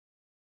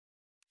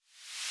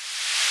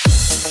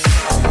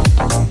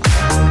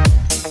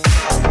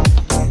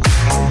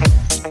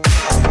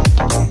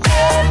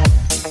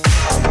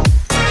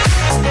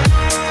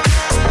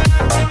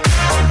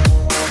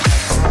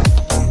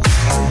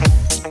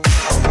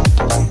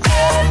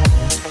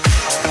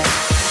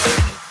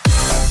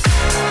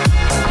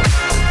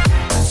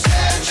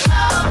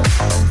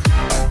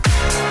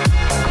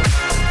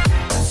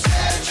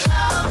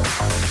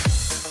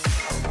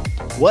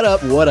What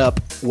up, what up?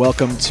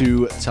 Welcome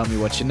to Tell Me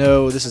What You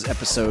Know. This is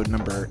episode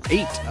number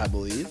 8, I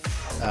believe.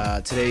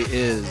 Today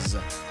is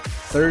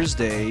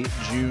Thursday,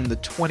 June the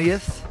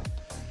 20th.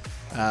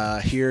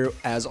 Here,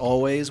 as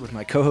always, with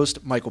my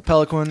co-host, Michael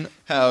Peliquin.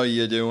 How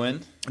you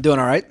doing? Doing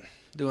all right.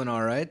 Doing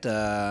all right.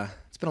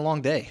 It's been a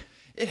long day.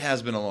 It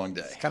has been a long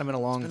day. It's kind of been a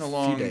long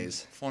few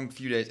days. Long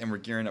few days, and we're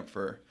gearing up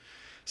for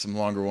some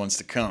longer ones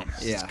to come.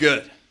 Yeah. It's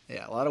good.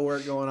 Yeah, a lot of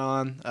work going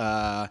on.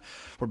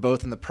 We're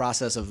both in the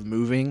process of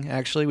moving,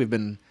 actually.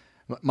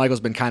 Michael's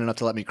been kind enough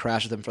to let me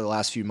crash with him for the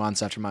last few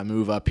months after my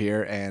move up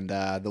here, and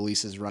the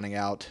lease is running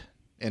out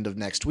end of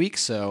next week,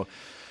 so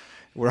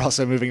we're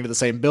also moving into the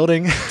same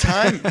building.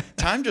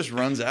 Time just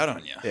runs out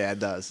on you. Yeah, it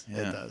does.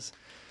 Yeah. It does.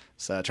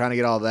 So trying to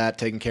get all that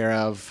taken care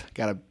of.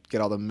 Got to get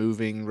all the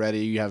moving ready.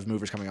 You have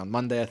movers coming on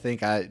Monday, I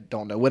think. I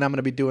don't know when I'm going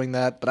to be doing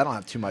that, but I don't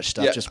have too much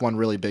stuff. Yeah. Just one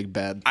really big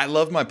bed. I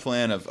love my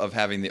plan of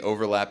having the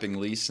overlapping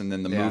lease, and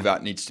then the Yeah. move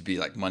out needs to be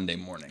like Monday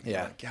morning.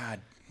 Yeah. Like, God,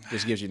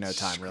 Just gives you no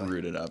time, really.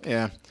 Screwed it up.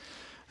 Yeah.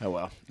 Oh,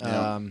 well.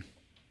 Yeah.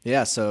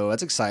 Yeah, so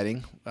that's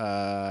exciting.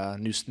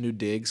 New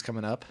digs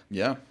coming up.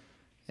 Yeah.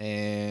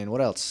 And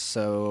what else?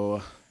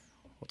 So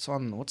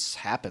what's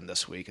happened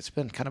this week? It's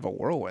been kind of a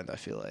whirlwind, I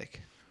feel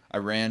like.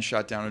 Iran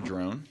shot down a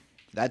drone.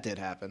 That did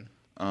happen.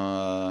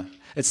 All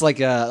It's like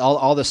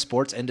all the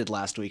sports ended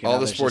last week. And now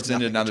the there's sports just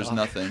ended. nothing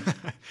Now to there's talk.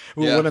 nothing.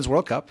 Well, Yeah. Women's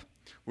World Cup.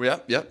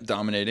 Yep.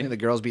 Dominating. The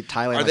girls beat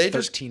Thailand Are they like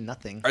just-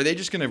 13-0. Are they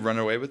just going to run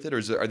away with it,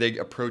 or are they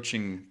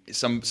approaching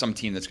some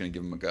team that's going to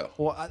give them a go?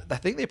 Well, I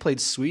think they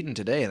played Sweden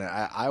today, and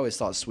I always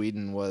thought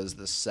Sweden was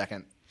the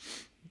second,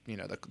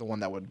 the one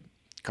that would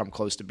come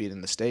close to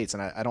beating the States,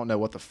 and I don't know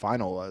what the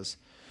final was.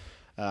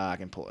 I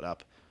can pull it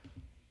up.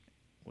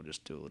 We'll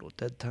just do a little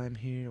dead time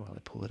here while I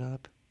pull it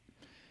up.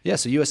 Yeah,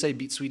 so USA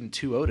beat Sweden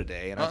 2-0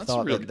 today, and I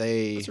thought that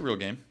That's a real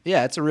game.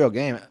 Yeah, it's a real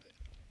game.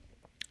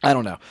 I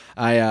don't know.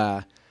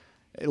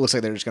 It looks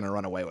like they're just going to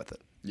run away with it.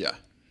 Yeah.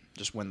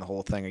 Just win the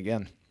whole thing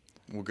again.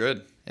 Well,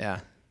 good. Yeah.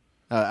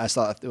 I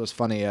saw it was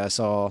funny. I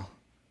saw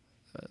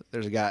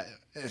there's a guy.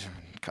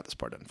 Cut this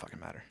part, doesn't fucking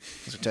matter.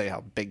 I was gonna tell you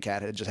how Big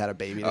Cat had just had a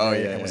baby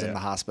today and was in the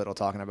hospital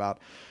talking about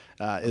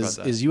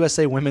is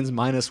USA women's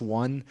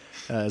 -1?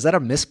 Is that a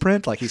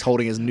misprint? Like he's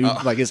holding his new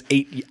like his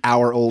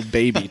 8-hour-old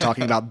baby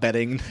talking about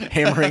betting,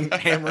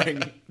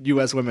 hammering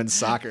US women's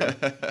soccer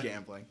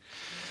gambling.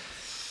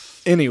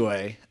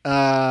 Anyway,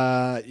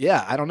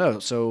 yeah, I don't know.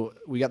 So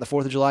we got the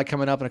 4th of July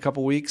coming up in a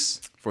couple weeks.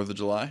 4th of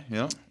July,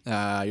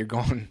 yeah. You're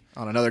going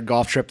on another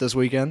golf trip this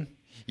weekend.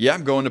 Yeah,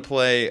 I'm going to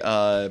play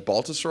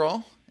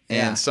Baltusrol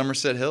Yeah. and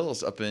Somerset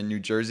Hills up in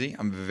New Jersey.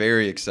 I'm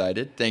very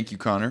excited. Thank you,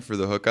 Connor, for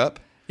the hookup.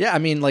 Yeah, I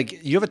mean,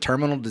 like, you have a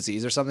terminal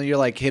disease or something. You're,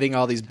 like, hitting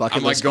all these bucket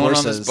I'm list like going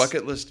courses. on this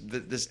bucket list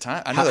this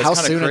time. I know How that's kind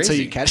of soon crazy.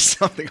 until you catch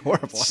something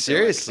horrible?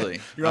 Seriously.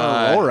 You're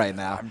on a roll right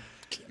now.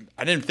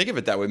 I didn't think of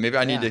it that way. Maybe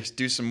I need Yeah. to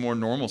do some more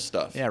normal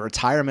stuff. Yeah,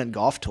 retirement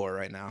golf tour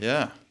right now.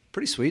 Yeah.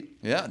 Pretty sweet.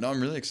 Yeah. No,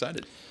 I'm really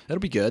excited. It'll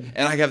be good.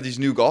 And I have these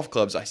new golf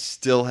clubs I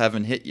still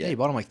haven't hit yet. Yeah, you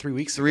bought them like 3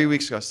 weeks ago. 3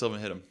 weeks ago, I still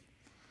haven't hit them.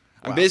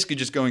 Wow. I'm basically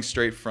just going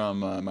straight from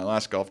my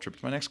last golf trip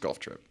to my next golf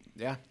trip.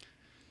 Yeah.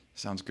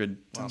 Sounds good.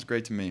 Sounds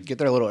great to me. Get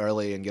there a little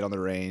early and get on the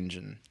range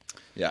and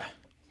Yeah.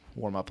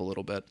 warm up a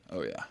little bit.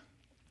 Oh,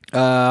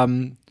 yeah.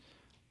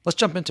 Let's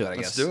jump into it, I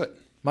guess. Let's do it.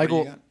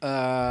 Michael, What do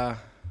you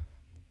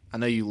I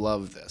know you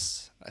love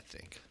this, I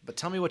think. But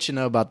tell me what you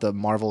know about the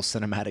Marvel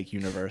Cinematic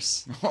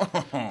Universe.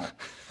 got?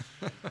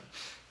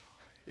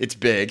 It's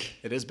big.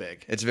 It is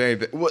big. It's very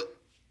big. What?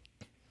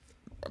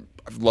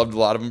 I've loved a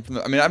lot of them.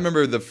 I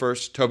remember the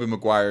first Tobey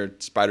Maguire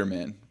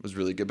Spider-Man was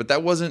really good, but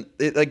that wasn't.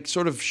 It like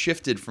sort of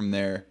shifted from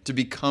there to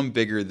become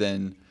bigger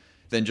than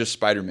just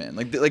Spider-Man.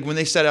 Like when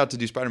they set out to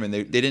do Spider-Man,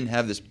 they didn't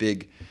have this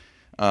big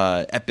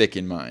epic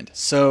in mind.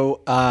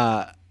 So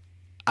I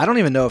don't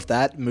even know if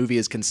that movie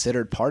is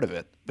considered part of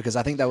it because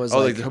I think that was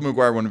Like the Tobey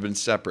Maguire would have been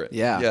separate.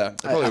 yeah.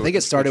 I think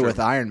it started with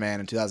Iron Man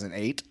in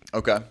 2008.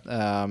 Okay.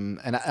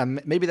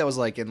 And maybe that was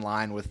like in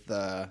line with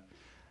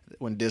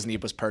when Disney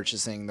was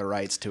purchasing the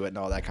rights to it and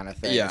all that kind of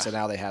thing. Yeah. And so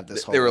now they have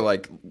this whole. They were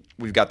like,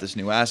 we've got this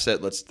new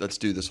asset. Let's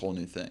do this whole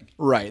new thing.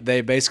 Right.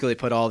 They basically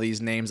put all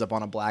these names up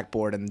on a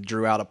blackboard and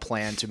drew out a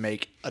plan to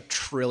make $1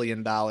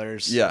 trillion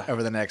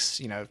over the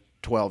next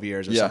 12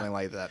 years or something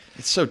like that.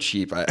 It's so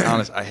cheap.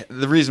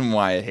 The reason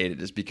why I hate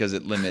it is because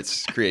it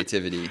limits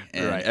creativity,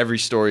 and Right. every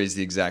story is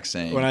the exact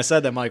same. When I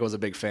said that Michael was a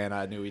big fan,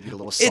 I knew he'd get a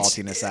little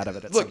saltiness out of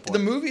it at some Look, point.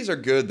 the movies are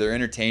good. They're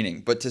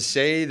entertaining. But to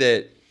say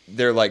that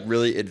they're like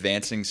really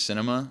advancing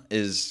cinema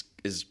is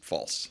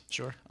false.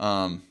 Sure.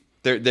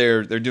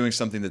 They're doing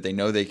something that they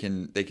know they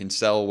can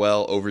sell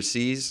well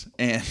overseas,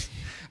 and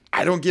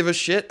I don't give a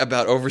shit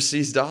about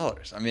overseas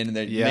dollars. I mean,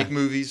 they make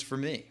movies for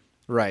me.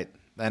 Right.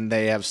 And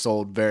they have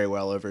sold very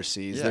well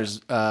overseas. Yeah. There's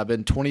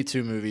been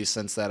 22 movies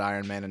since that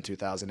Iron Man in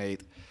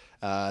 2008.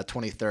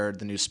 23rd,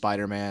 the new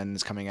Spider-Man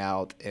is coming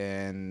out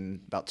in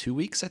about 2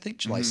 weeks, I think,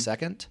 July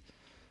 2nd.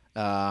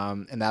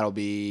 And that'll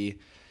be,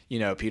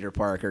 Peter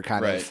Parker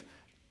kind of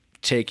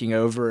taking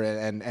over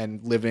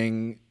and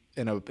living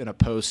in a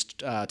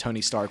post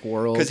Tony Stark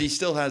world, because he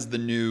still has the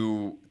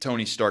new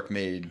Tony Stark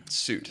made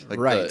suit, like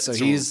right? So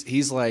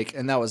he's like,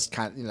 and that was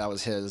that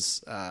was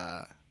his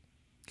kind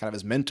of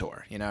his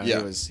mentor. You know,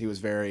 yeah. he was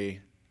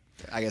very.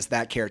 I guess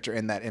that character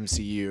in that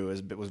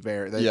MCU was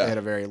very. They had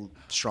a very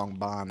strong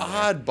bond.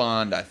 Odd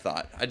bond, I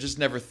thought. I just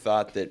never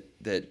thought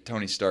that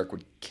Tony Stark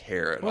would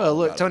care at all. Well,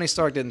 look, Tony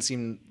Stark didn't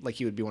seem like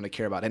he would be one to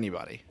care about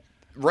anybody.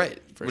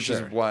 Right, which is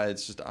why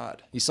it's just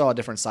odd. You saw a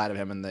different side of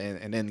him in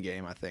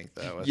Endgame, I think,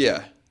 though.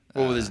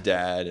 With his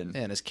dad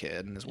and his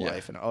kid and his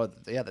wife, and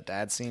the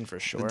dad scene for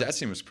sure. The dad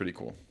scene was pretty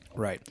cool.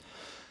 Right.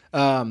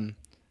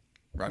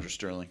 Roger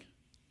Sterling.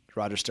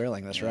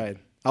 That's right.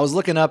 I was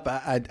looking up.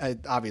 I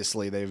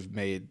obviously they've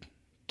made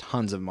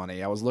tons of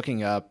money. I was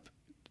looking up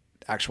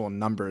actual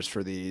numbers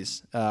for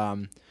these.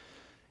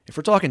 If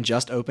we're talking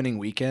just opening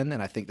weekend,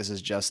 and I think this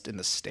is just in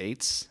the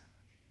States,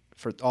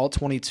 for all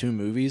 22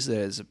 movies, it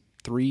is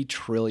 $3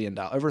 trillion,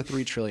 over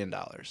 $3 trillion.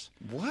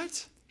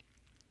 What?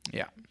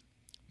 Yeah.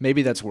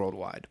 Maybe that's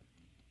worldwide.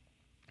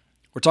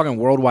 We're talking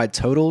worldwide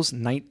totals,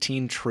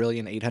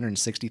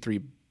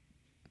 19,863.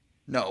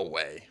 No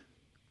way.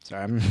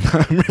 Sorry, I'm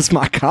missing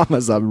my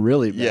commas up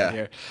really bad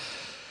here.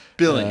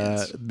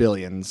 Billions.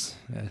 Billions.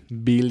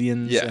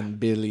 Billions Yeah. and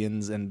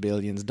billions and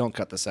billions. Don't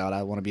cut this out.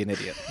 I want to be an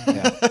idiot.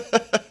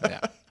 Yeah.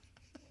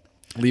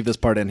 Leave this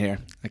part in here.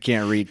 I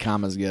can't read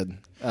commas good.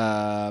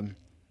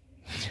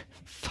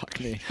 Fuck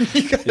me.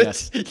 You got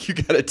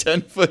a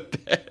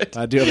 10-foot bet.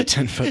 I do have a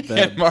 10-foot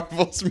bet. And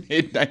Marvel's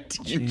made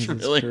 $19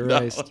 trillion.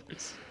 Christ.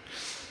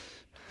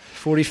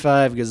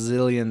 $45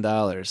 gazillion.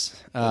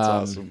 That's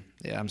awesome.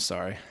 Yeah, I'm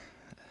sorry.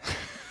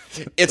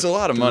 It's a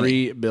lot of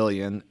money. $3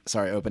 billion.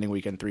 Sorry, opening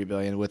weekend $3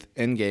 billion, with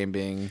Endgame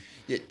being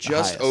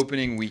just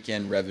opening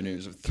weekend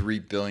revenues of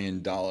 $3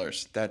 billion.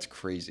 That's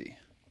crazy.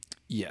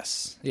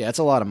 Yes. Yeah, it's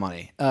a lot of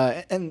money.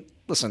 And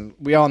listen,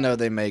 we all know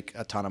they make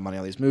a ton of money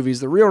on these movies.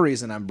 The real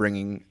reason I'm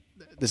bringing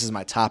this is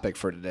my topic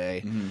for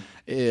today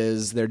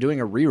is they're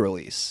doing a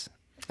re-release.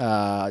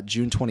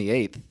 June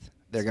 28th,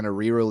 they're going to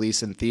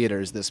re-release in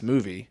theaters this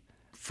movie.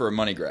 For a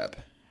money grab.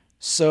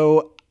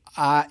 So,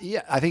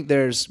 I think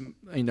there's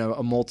a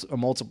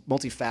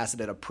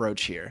multifaceted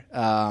approach here.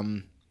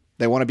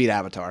 They want to beat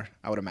Avatar,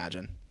 I would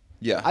imagine.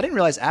 Yeah. I didn't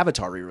realize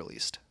Avatar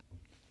re-released.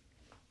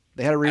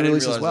 They had a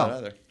re-release as well. I didn't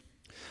realize that either.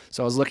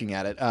 So I was looking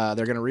at it.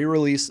 They're going to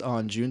re-release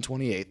on June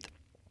 28th.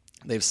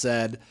 They've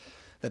said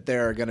that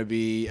there are going to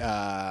be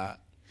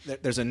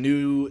there's a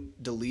new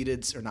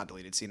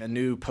a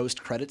new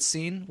post-credits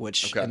scene,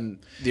 which in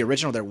the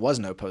original there was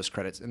no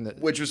post-credits.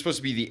 Which was supposed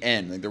to be the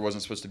end. Like there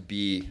wasn't supposed to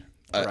be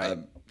a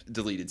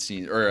deleted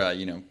scene or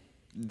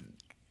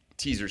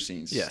teaser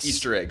scenes,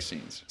 Easter egg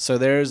scenes. So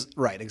there's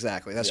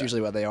exactly. That's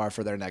usually what they are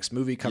for their next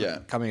movie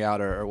coming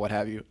out or what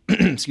have you.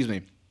 Excuse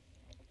me.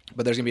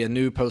 But there's going to be a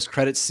new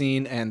post-credits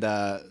scene, and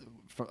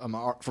from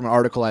an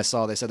article I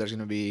saw, they said there's going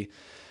to be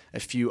a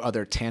few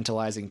other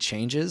tantalizing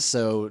changes.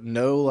 So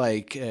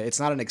it's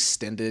not an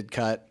extended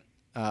cut.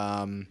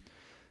 I'm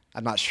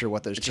not sure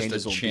what those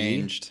changes will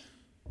be.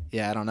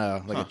 Yeah, I don't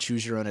know, a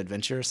choose your own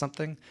adventure or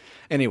something.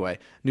 Anyway,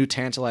 new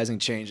tantalizing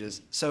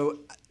changes. So,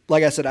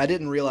 like I said, I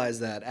didn't realize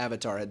that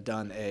Avatar had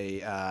done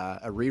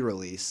a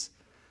re-release.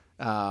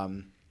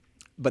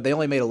 But they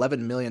only made $11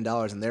 million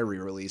in their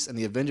re-release, and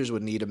the Avengers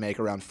would need to make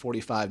around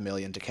 $45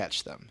 million to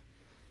catch them.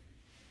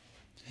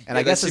 And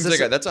I guess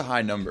that's a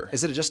high number.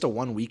 Is it just a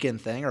 1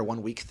 weekend thing or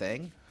 1 week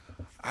thing?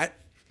 Do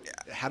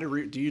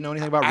you know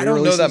anything about re-releases? I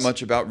don't know that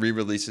much about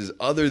re-releases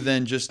other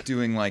than just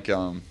doing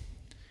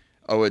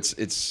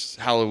it's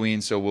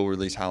Halloween, so we'll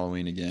release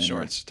Halloween again. Sure.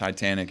 Or it's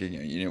Titanic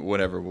again.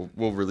 Whatever.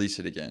 We'll release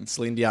it again.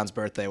 Celine Dion's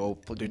birthday, we'll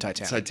do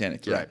Titanic.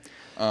 Titanic, yeah.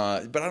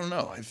 Right. But I don't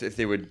know if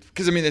they would,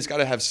 because it's got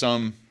to have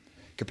some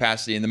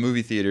capacity, and the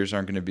movie theaters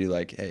aren't going to be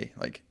like, hey,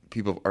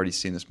 people have already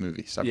seen this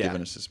movie. Stop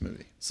giving us this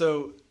movie.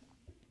 So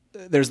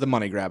there's the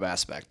money grab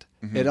aspect.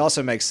 Mm-hmm. It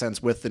also makes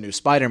sense with the new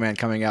Spider-Man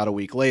coming out a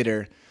week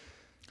later.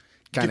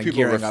 Kind of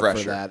gearing up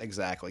for that,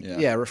 exactly.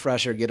 Yeah,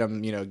 refresher, get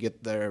them,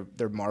 get their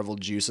Marvel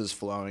juices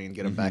flowing and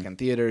get them back in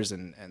theaters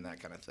and that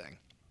kind of thing.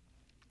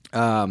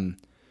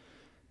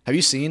 Have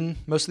you seen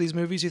most of these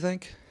movies? You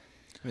think?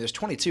 I mean, there's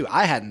 22.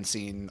 I hadn't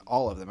seen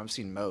all of them. I've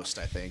seen most,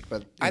 I think,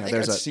 but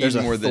there's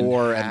a more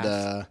Thor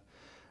and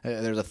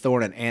there's a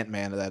Thor and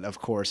Ant-Man that, of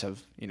course,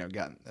 have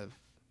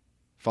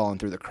fallen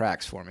through the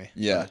cracks for me.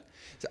 Yeah,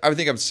 I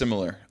think I'm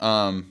similar.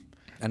 I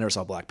never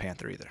saw Black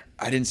Panther either.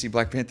 I didn't see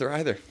Black Panther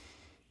either.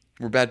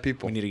 We're bad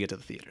people. We need to get to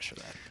the theaters for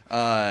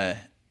that.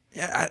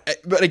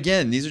 But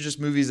again, these are just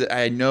movies that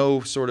I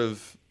know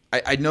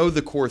I know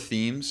the core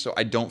themes, so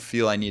I don't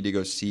feel I need to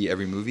go see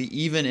every movie,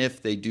 even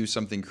if they do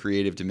something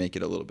creative to make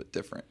it a little bit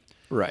different.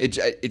 Right.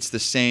 It's the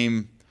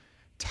same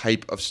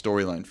type of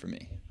storyline for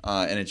me,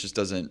 and it just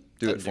doesn't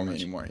do it for me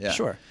anymore. Yeah.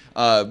 Sure.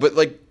 But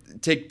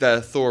take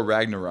the Thor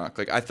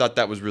Ragnarok. I thought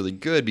that was really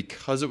good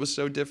because it was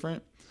so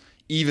different,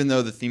 even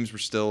though the themes were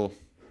still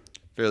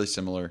fairly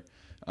similar.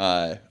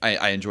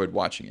 I enjoyed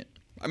watching it.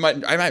 I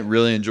might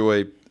really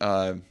enjoy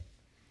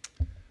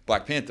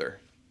Black Panther.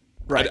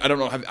 Right. I don't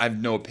know. I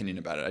have no opinion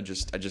about it. I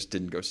just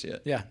didn't go see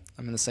it. Yeah,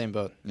 I'm in the same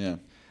boat. Yeah.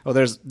 Well,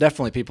 there's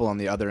definitely people on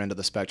the other end of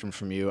the spectrum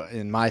from you.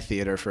 In my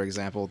theater, for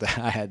example,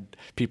 I had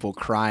people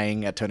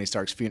crying at Tony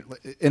Stark's funeral.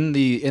 In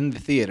the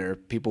theater,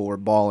 people were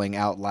bawling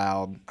out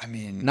loud. I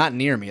mean, not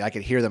near me. I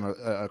could hear them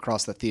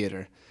across the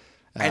theater.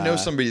 I know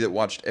somebody that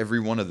watched every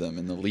one of them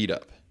in the lead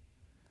up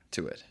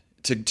to it,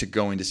 to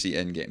going to see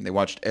Endgame. They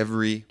watched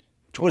every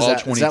what is all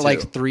that? 22. Is that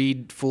like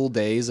 3 full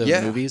days of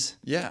movies?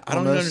 Yeah, I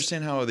don't even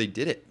understand how they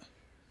did it.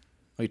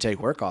 Well, you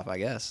take work off, I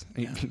guess.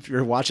 Yeah. If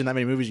you're watching that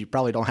many movies, you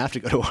probably don't have to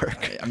go to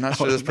work. I'm not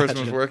sure this person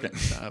was working.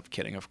 No, I'm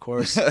kidding, of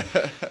course.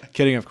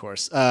 Kidding, of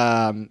course.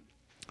 Thought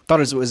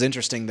it was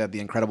interesting that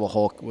the Incredible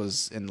Hulk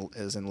is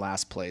in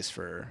last place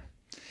for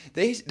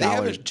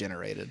dollars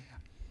generated.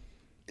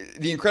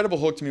 The Incredible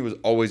Hulk to me was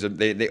always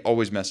they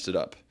always messed it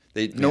up.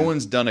 No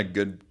one's done a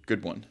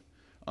good one.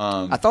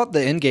 I thought the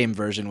Endgame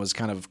version was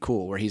kind of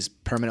cool, where he's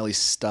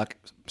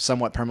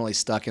somewhat permanently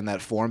stuck in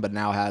that form, but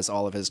now has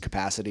all of his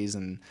capacities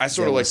and I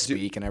sort of like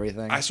speak and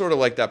everything. I sort of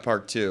like that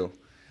part too,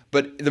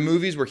 but the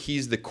movies where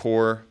he's the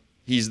core,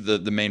 he's the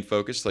main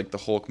focus, like the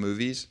Hulk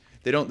movies,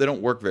 they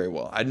don't work very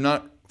well. I'm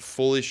not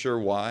fully sure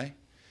why,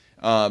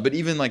 but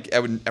even like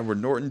Edward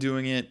Norton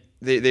doing it,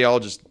 they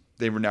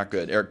were not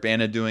good. Eric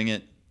Bana doing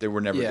it, they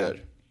were never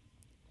good.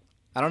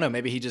 I don't know.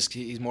 Maybe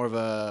he's more of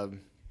a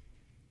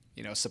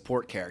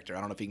support character. I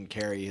don't know if he can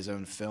carry his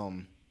own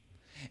film.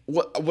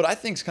 What I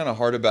think is kind of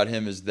hard about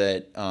him is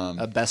that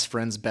a best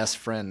friend's best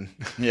friend.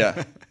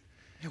 Yeah.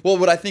 Well,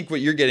 what I think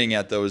what you're getting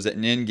at though is that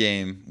in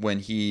Endgame when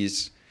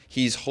he's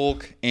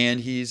Hulk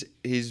and he's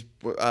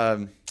what's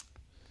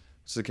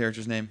the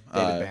character's name?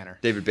 David Banner.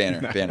 David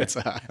Banner. No, Banner.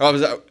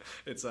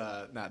 It's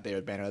not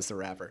David Banner. That's the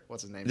rapper.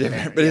 What's his name?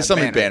 Banner. But it's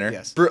something Banner.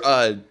 Yes.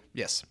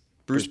 Yes.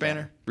 Bruce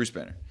Banner. Bruce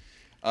Banner.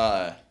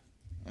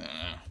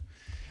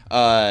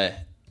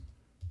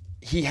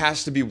 He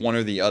has to be one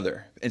or the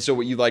other. And so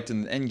what you liked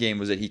in the Endgame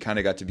was that he kind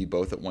of got to be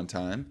both at one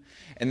time.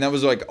 And that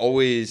was like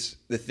always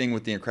the thing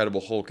with the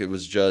Incredible Hulk. It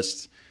was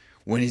just,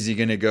 when is he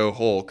going to go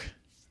Hulk?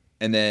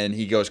 And then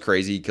he goes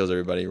crazy, he kills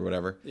everybody or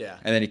whatever. Yeah.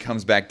 And then he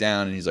comes back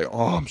down and he's like,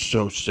 oh, I'm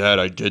so sad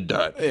I did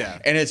that. Yeah.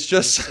 And it's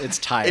just... It's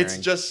tiring. It's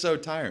just so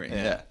tiring.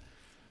 Yeah.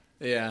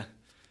 Yeah.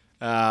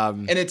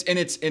 And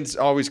it's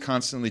always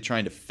constantly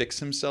trying to fix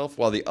himself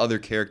while the other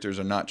characters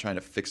are not trying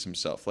to fix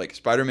himself. Like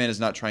Spider-Man is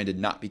not trying to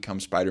not become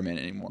Spider-Man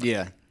anymore.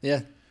 Yeah.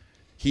 Yeah.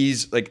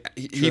 He's like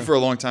he for a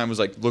long time was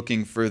like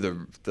looking for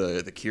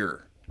the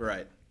cure.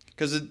 Right.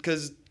 Because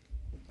that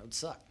would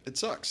suck. It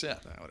sucks. Yeah.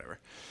 Whatever.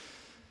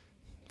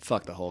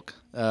 Fuck the Hulk.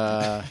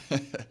 Yeah.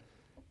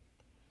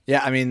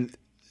 I mean,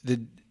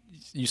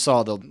 you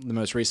saw the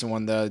most recent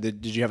one though.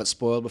 Did you have it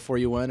spoiled before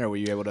you went, or were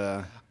you able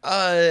to?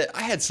 I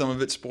had some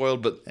of it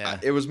spoiled, but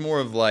it was more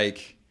of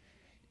like,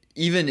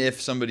 even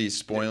if somebody's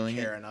spoiling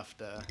care enough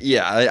to.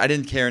 Yeah, I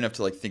didn't care enough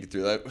to like think it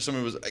through. Like,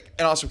 someone was like,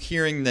 and also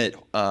hearing that,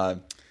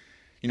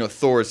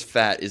 Thor's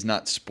fat is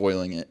not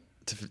spoiling it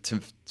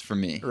for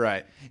me.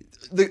 Right.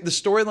 The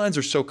storylines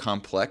are so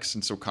complex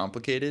and so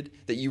complicated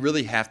that you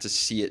really have to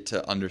see it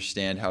to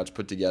understand how it's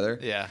put together.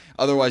 Yeah.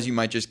 Otherwise, you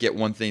might just get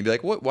one thing and be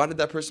like, "What? Why did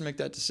that person make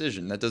that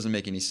decision? That doesn't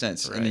make any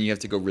sense." Right. And then you have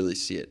to go really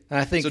see it. And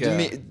I think so. To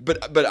me,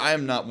 but I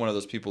am not one of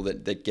those people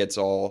that gets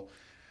all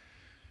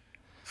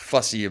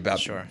fussy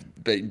about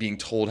being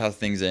told how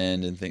things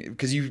end and things,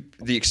 because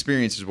the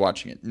experience is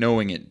watching it.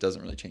 Knowing it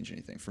doesn't really change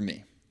anything for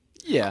me.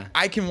 Yeah.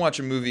 I can watch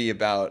a movie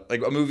about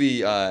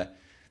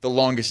The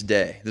Longest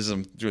Day. This is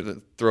a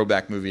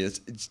throwback movie. It's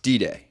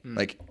D-Day.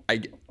 Like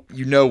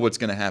what's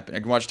going to happen. I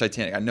can watch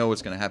Titanic. I know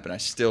what's going to happen. I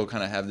still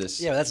kind of have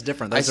this. Yeah, that's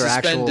different. Those are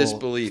suspend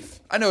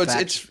disbelief. I know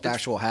it's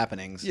actual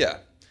happenings. Yeah,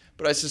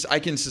 but I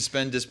can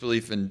suspend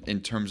disbelief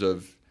in terms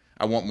of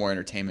I want more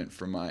entertainment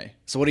from my.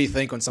 So what do you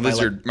think when somebody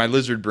my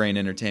lizard brain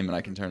entertainment?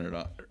 I can turn it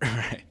off.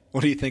 Right. What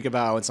do you think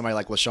about when somebody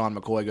like LaShawn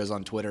McCoy goes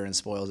on Twitter and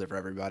spoils it for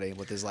everybody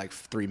with his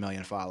 3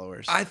 million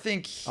followers? I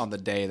think on the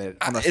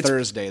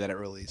Thursday that it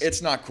released.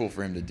 It's not cool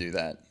for him to do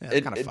that. Yeah,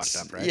 it's kind of fucked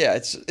up, right? Yeah,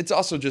 it's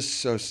also just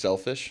so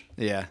selfish.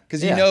 Yeah,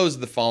 because he knows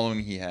the following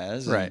he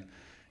has, right?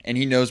 And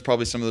he knows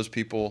probably some of those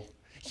people.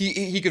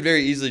 He could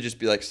very easily just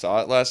be like,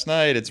 saw it last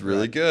night. It's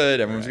really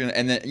good. Everyone's gonna,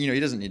 and then he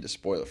doesn't need to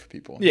spoil it for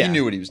people. Yeah. He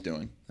knew what he was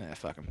doing. Yeah,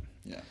 fuck him.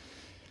 Yeah.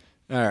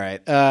 All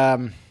right.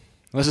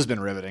 This has been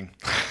riveting.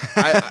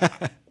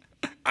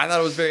 I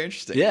thought it was very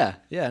interesting. Yeah,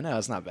 no,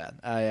 it's not bad.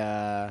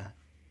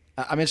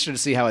 I'm interested to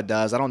see how it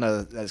does. I don't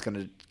know that it's going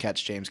to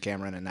catch James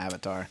Cameron and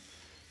Avatar.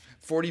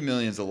 40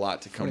 million is a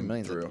lot to come 40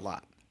 million through. Is a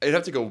lot. It'd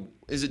have to go.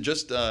 Is it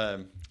just? Do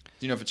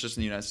you know if it's just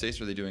in the United States,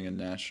 or are they doing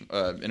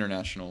a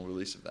international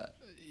release of that?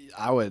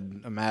 I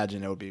would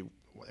imagine it would be.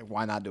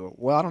 Why not do it?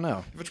 Well, I don't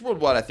know. If it's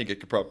worldwide, I think it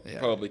could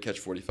probably catch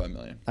 45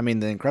 million. I mean,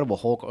 the Incredible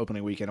Hulk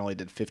opening weekend only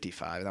did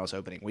 55, and that was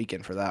opening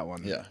weekend for that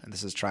one. Yeah. And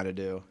this is trying to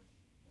do.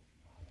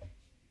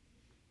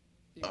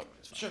 Oh,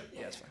 sure.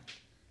 Yeah, it's fine.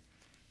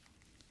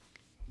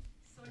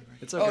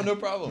 It's okay. Oh, no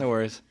problem. No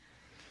worries.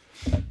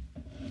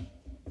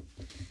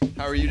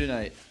 How are you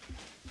tonight?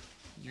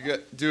 You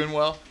doing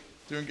well?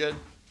 Doing good?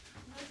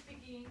 No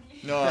speaking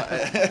English. No.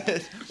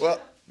 Well.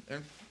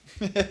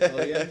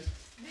 ¿Todo bien?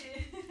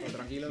 ¿Todo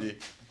tranquilo? Sí.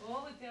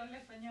 Oh, ¿te habla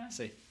español?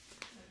 Sí.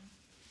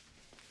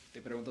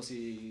 Te pregunto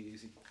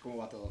cómo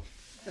va todo.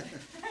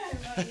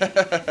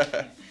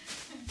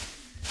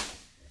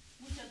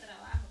 Mucho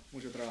trabajo.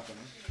 Mucho trabajo,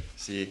 ¿no?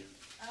 Sí.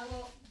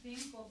 Hago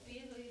 5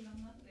 pisos y los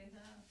más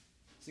pesados.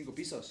 5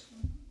 pisos.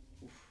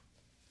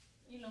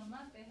 Y los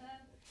más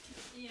pesados.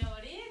 Y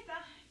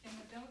ahorita que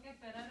me tengo que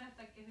esperar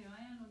hasta que se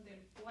vayan los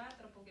del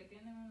 4 porque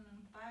tienen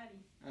un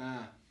party.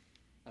 Ah,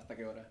 ¿hasta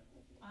qué hora?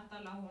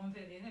 Hasta las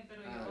 11 dice,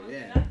 pero Ah, yo voy a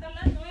bien. esperar hasta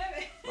las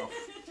 9.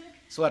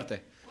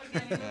 Suerte. Porque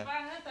a mí me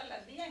pagan hasta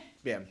las 10.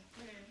 Bien.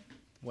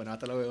 Bueno,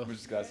 hasta luego.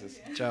 Muchas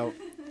gracias. Ciao.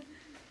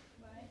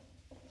 Bye.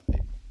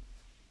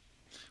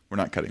 We're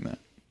not cutting that.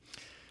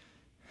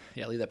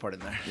 Yeah, leave that part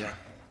in there. Yeah.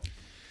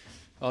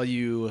 All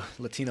you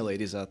Latina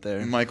ladies out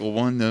there. Michael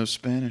 1 knows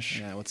Spanish.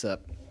 Yeah, what's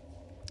up?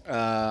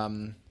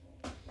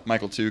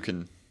 Michael 2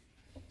 can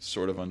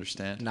sort of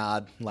understand.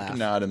 Nod, laugh.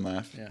 Nod and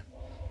laugh. Yeah.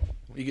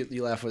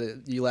 You laugh with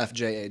it. You laugh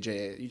J A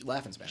J A. You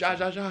laugh in Spanish. Ja,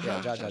 ja, ja,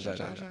 Yeah, ja, ja, ja, ja, ja, ja, ja,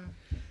 ja. ja.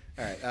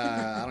 All right.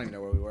 I don't even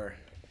know where we were.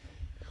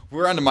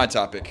 We're on to my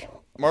topic.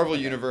 Marvel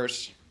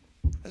Universe.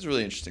 That's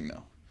really interesting,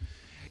 though.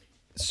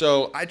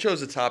 So I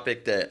chose a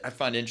topic that I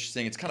find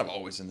interesting. It's kind of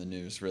always in the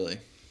news, really.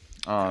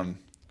 And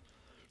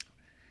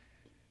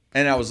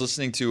I was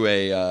listening to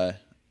an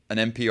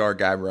NPR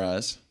Guy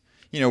Raz.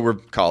 You know, we're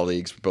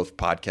colleagues, we're both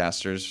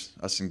podcasters,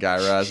 us and Guy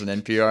Raz and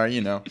NPR,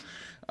 you know.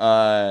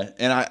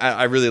 And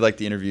I really like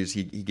the interviews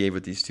he gave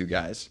with these two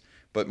guys.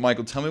 But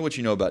Michael, tell me what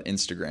you know about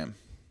Instagram.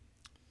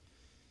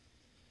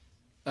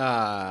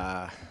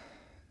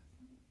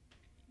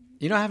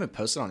 You know, I haven't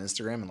posted on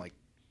Instagram in like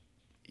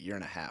a year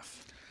and a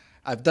half.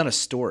 I've done a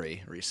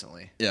story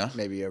recently. Yeah.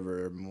 Maybe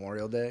over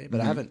Memorial Day,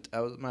 but I haven't.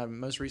 My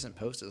most recent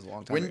post is a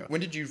long time ago.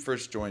 When did you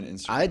first join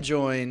Instagram? I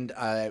joined.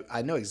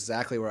 I know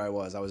exactly where I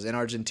was. I was in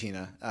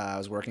Argentina. I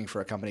was working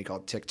for a company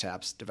called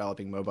TikTaps,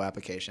 developing mobile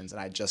applications,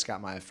 and I just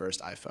got my first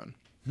iPhone.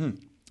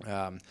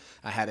 I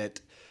had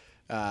it.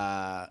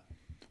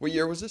 What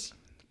year was this?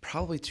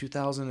 Probably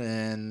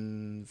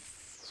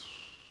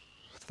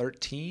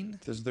 2013.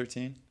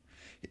 2013.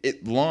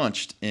 It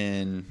launched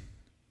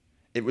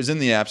it was in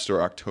the App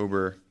Store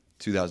October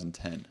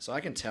 2010. So I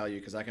can tell you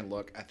because I can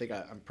look. I think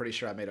I'm pretty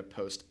sure I made a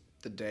post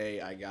the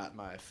day I got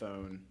my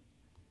phone.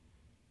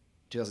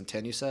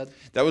 2010, you said?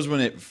 That was when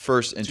it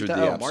first entered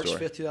the App March Store.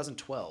 5th,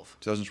 2012.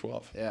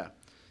 2012. Yeah, I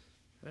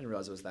didn't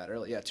realize it was that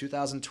early. Yeah,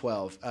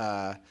 2012.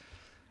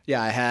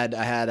 Yeah, I had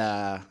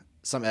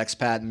some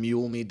expat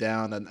mule me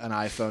down an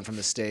iPhone from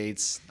the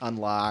States,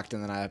 unlocked,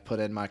 and then I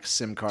put in my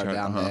SIM card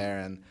down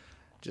there and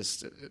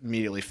just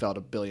immediately felt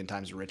a billion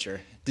times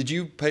richer. Did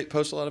you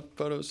post a lot of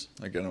photos?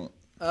 Like, I don't.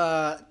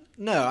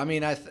 No, I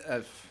mean, I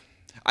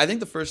think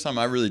the first time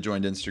I really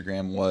joined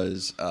Instagram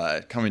was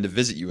coming to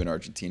visit you in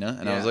Argentina,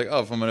 and I was Yeah. like,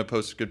 oh, if I'm going to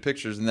post good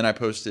pictures, and then I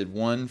posted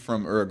one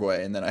from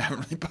Uruguay, and then I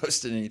haven't really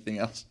posted anything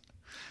else.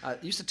 I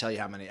used to tell you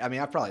how many. I mean,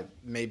 I probably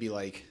maybe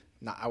like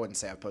not. I wouldn't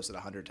say I've posted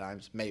 100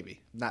 times.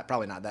 Maybe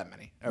probably not that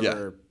many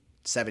over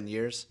 7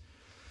 years.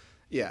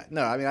 Yeah,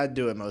 no, I mean I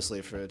do it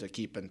mostly to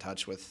keep in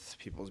touch with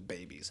people's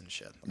babies and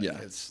shit. Like,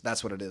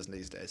 that's what it is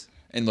these days.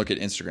 And look at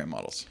Instagram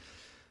models.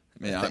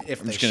 I mean,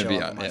 If I'm they just going to be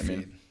show up out. on my Yeah, I feed,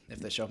 mean, if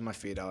they show up on my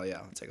feed, I'll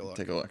take a look.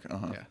 take a look.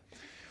 Yeah.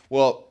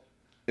 Well,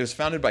 it was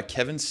founded by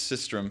Kevin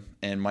Systrom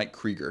and Mike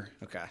Krieger.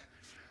 Okay.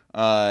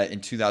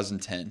 In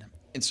 2010.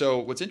 And so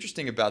what's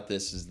interesting about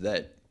this is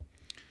that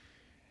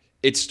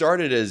it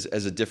started as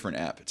a different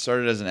app. It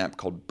started as an app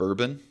called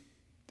Bourbon.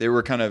 They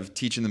were kind of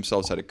teaching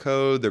themselves how to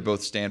code. They're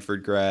both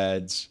Stanford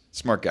grads,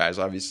 smart guys,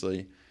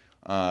 obviously.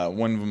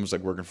 One of them was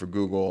like working for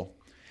Google.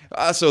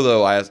 So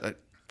though, I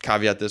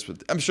caveat this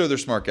with, I'm sure they're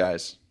smart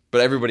guys,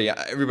 but everybody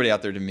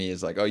out there to me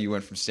is like, oh, you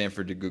went from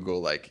Stanford to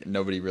Google. Like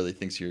nobody really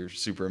thinks you're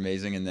super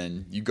amazing, and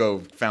then you go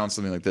found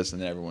something like this,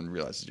 and then everyone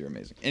realizes you're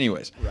amazing.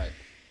 Anyways, Right.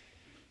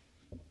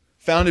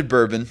 founded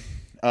Bourbon.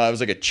 It was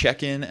like a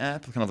check-in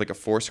app, kind of like a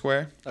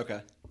Foursquare. Okay.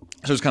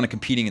 So it was kind of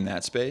competing in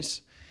that space.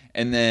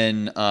 And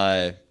then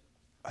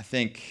I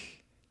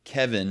think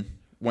Kevin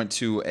went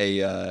to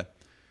a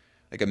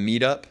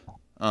meetup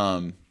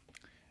and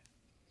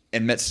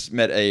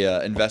met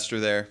a investor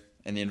there.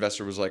 And the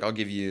investor was like, I'll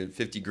give you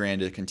 $50,000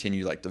 to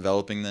continue like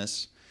developing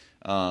this.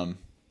 And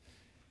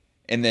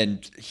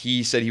then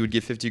he said he would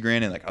give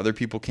 $50,000 and like other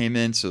people came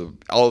in. So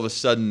all of a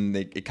sudden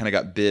it kind of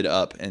got bid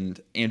up,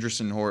 and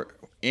Andreessen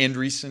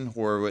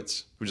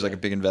Horowitz, which is like a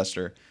big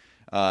investor,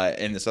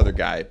 and this other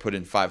guy put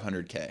in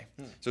 $500,000. So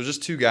it was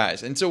just two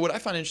guys. And so what I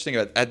find interesting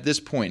at this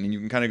point, and you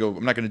can kind of go,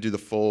 I'm not going to do the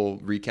full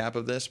recap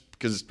of this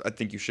because I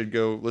think you should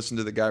go listen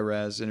to the Guy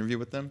Raz interview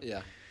with them.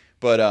 Yeah.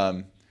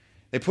 But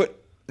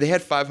they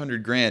had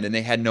 $500,000 and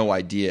they had no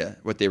idea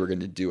what they were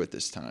going to do at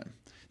this time.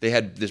 They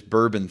had this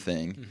Bourbon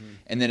thing,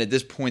 and then at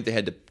this point they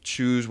had to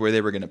choose where they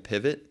were going to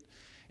pivot.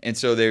 And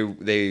so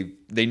they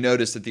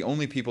noticed that the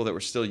only people that were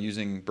still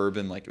using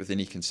Bourbon like with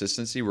any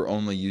consistency were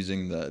only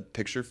using the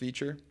picture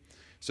feature.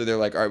 So they're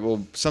like, all right,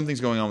 well, something's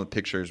going on with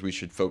pictures. We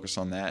should focus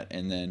on that,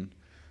 and then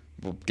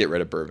we'll get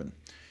rid of Bourbon.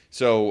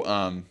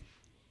 So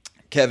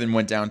Kevin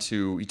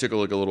he took a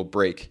little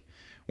break,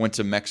 went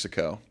to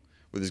Mexico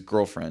with his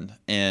girlfriend,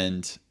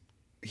 and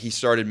he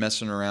started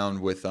messing around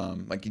with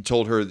like he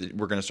told her that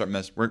we're gonna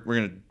we're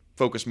gonna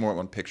focus more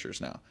on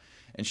pictures now,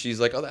 and she's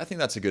like, oh, I think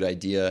that's a good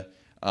idea.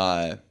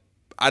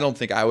 I don't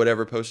think I would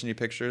ever post any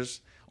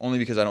pictures, only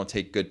because I don't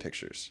take good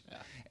pictures. Yeah.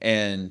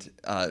 And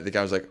the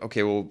guy was like,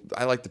 okay, well,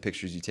 I like the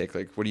pictures you take.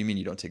 Like, what do you mean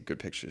you don't take good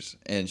pictures?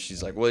 And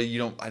she's like, well,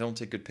 I don't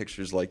take good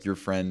pictures like your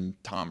friend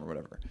Tom or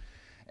whatever.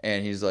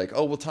 And he's like,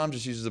 oh, well, Tom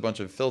just uses a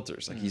bunch of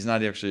filters. Like, he's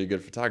not actually a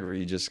good photographer.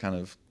 He just kind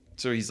of,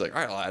 so he's like,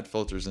 all right, I'll add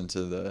filters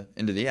into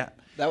the app.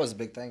 That was a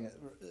big thing.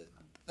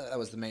 That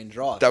was the main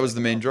draw. That was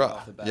the main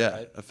draw.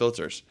 Right? Of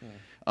filters.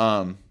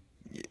 And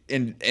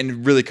it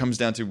really comes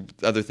down to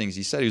other things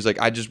he said. He was like,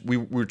 we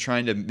were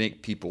trying to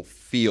make people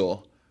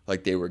feel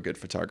like they were good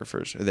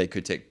photographers, or they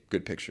could take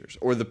good pictures,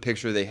 or the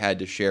picture they had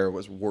to share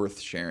was worth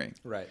sharing.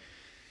 Right.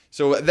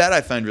 So that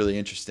I find really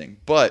interesting.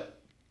 But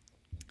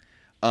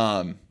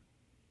I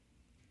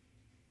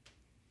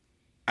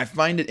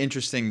find it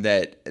interesting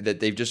that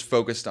they've just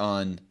focused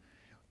on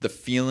the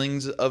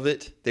feelings of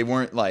it. They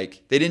weren't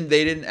like they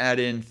didn't add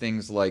in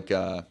things like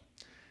the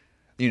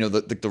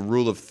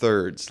rule of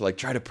thirds, like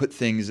try to put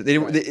things. They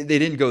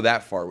didn't go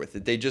that far with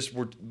it. They just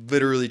were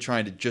literally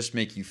trying to just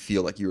make you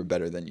feel like you were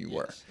better than you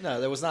were.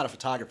 No, there was not a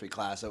photography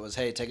class. It was,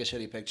 hey, take a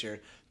shitty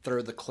picture,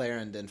 throw the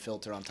Clarendon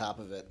filter on top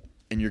of it,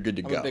 and you're good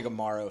to go. I'm a big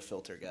Amaro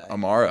filter guy.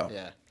 Amaro.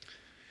 Yeah.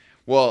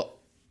 Well,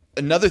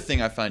 another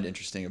thing I find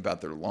interesting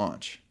about their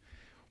launch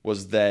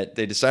was that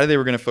they decided they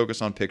were going to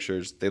focus on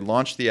pictures. They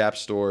launched the App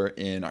Store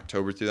in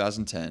October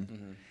 2010.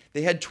 Mm-hmm.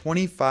 They had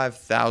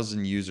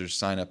 25,000 users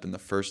sign up in the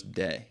first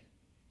day.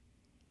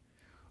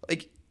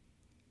 Like,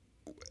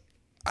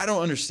 I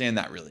don't understand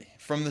that really.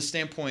 From the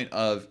standpoint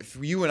of, if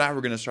you and I were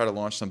going to try to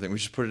launch something, we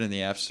should put it in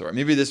the App Store.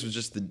 Maybe this was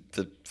just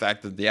the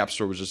fact that the App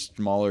Store was just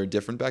smaller,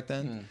 different back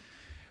then.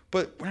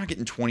 But we're not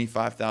getting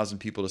 25,000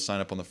 people to sign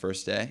up on the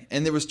first day.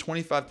 And there was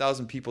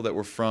 25,000 people that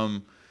were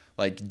from,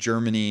 like,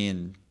 Germany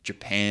and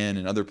Japan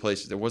and other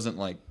places. It wasn't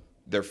like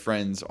their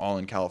friends all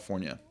in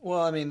California.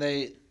 Well, I mean,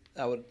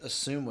 I would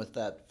assume with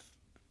that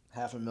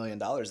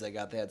 $500,000 they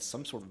got, they had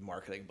some sort of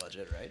marketing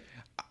budget, right?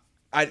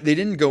 I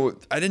didn't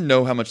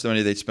know how much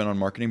money they'd spent on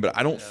marketing, but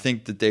I don't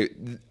think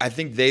that I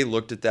think they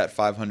looked at that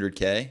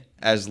 $500K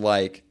as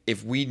like,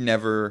 if we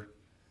never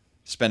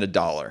spend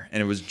 $1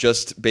 and it was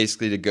just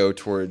basically to go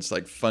towards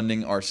like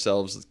funding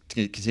ourselves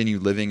to continue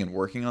living and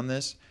working on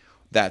this,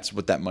 that's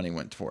what that money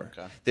went for.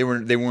 Okay.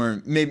 They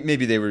weren't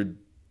maybe they would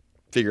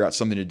figure out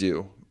something to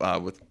do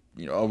with,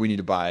 we need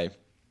to buy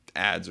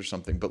ads or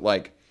something, but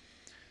like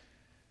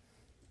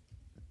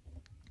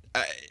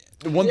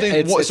one thing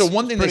they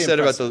said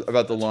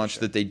about the launch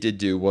that they did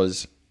do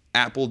was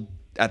Apple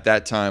at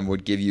that time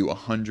would give you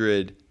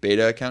 100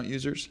 beta account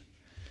users.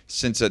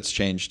 Since that's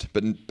changed,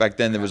 but back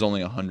then there was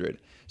only 100.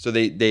 So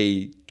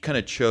they kind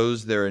of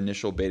chose their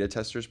initial beta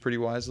testers pretty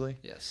wisely.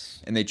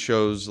 Yes. And they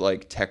chose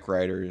like tech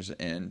writers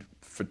and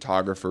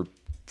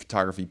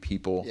photography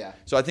people. Yeah.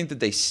 So I think that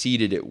they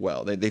seeded it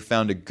well. They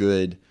found a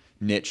good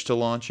niche to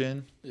launch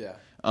in. Yeah.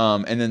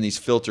 And then these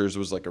filters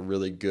was like a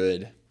really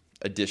good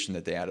addition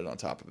that they added on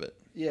top of it.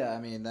 Yeah,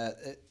 I mean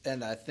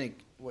and I think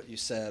what you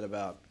said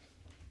about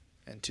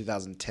in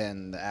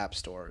 2010 the App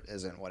Store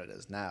isn't what it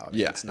is now. I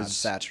mean, it's not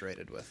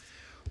saturated with.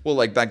 Well,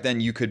 like back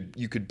then you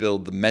could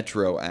build the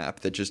Metro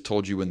app that just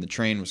told you when the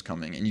train was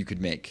coming, and you could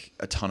make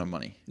a ton of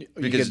money.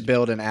 You could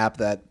build an app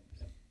that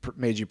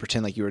made you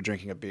pretend like you were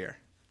drinking a beer.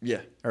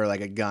 Yeah. Or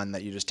like a gun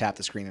that you just tap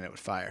the screen and it would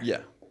fire.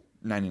 Yeah,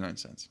 99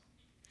 cents.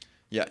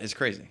 Yeah, it's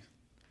crazy.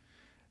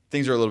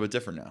 Things are a little bit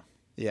different now.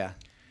 Yeah.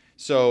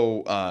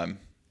 So,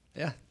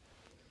 yeah.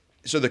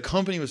 So the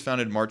company was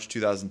founded in March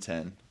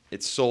 2010.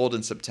 It sold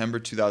in September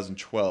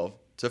 2012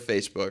 to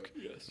Facebook.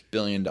 Yes. $1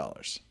 billion.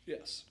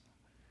 Yes.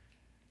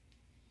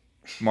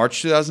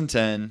 March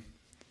 2010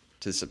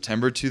 to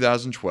September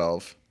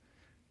 2012,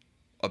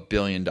 $1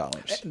 billion.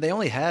 They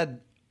only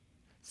had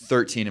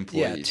 13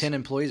 employees. Yeah, 10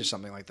 employees or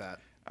something like that.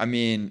 I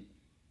mean,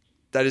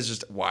 that is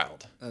just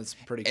wild. That's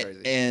pretty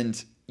crazy.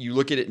 And you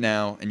look at it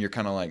now and you're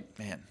kind of like,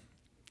 man,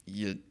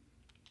 you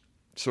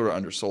sort of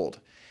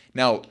undersold.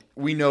 Now,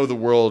 we know the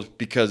world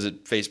because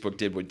Facebook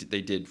did what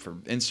they did for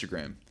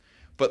Instagram.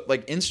 But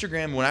like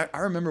Instagram, when I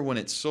remember when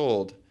it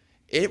sold,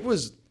 it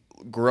was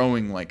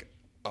growing like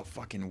a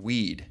fucking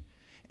weed.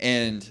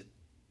 And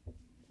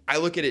I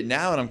look at it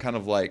now and I'm kind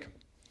of like,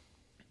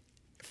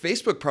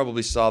 Facebook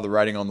probably saw the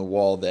writing on the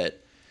wall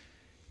that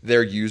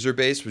their user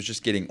base was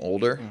just getting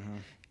older. Mm-hmm.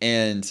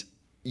 And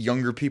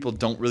younger people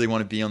don't really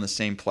want to be on the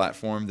same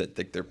platform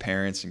that their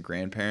parents and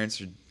grandparents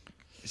are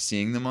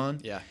seeing them on.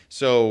 Yeah.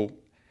 So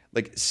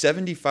like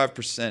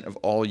 75% of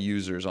all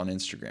users on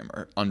Instagram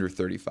are under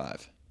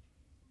 35.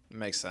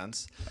 Makes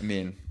sense. I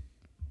mean,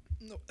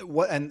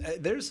 what? And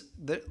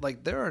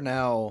there are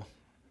now.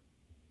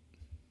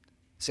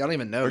 See, I don't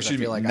even know. Or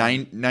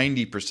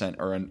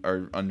 90%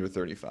 are under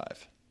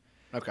 35.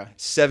 Okay.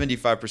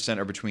 75%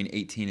 are between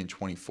 18 and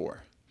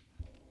 24.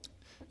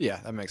 Yeah,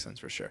 that makes sense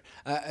for sure.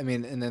 I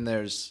mean, and then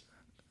there's.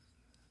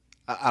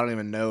 I don't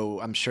even know.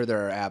 I'm sure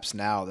there are apps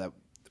now that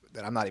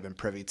I'm not even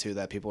privy to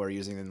that people are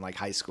using in like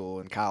high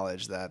school and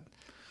college that.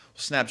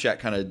 Snapchat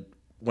kind of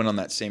went on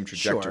that same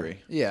trajectory.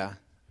 Sure. Yeah.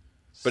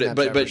 But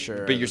Snapchat for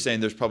sure. but you're saying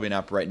there's probably an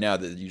app right now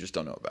that you just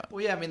don't know about.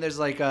 Well, yeah, I mean, there's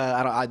like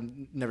I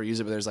never use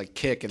it, but there's like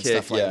Kick and Kick,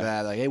 stuff like yeah.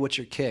 that. Like, hey, what's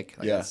your Kick?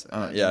 Like, Yeah.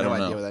 I Yeah, I have no don't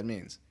idea know. what that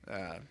means.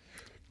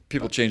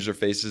 People change their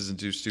faces and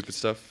do stupid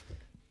stuff.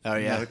 Oh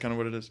Is yeah, that kind of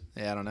what it is?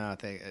 yeah. I don't know. I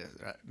think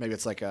maybe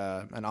it's like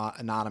an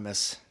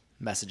anonymous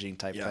messaging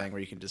type Yeah. thing where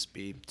you can just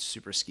be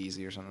super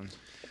skeezy or something.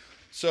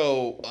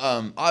 So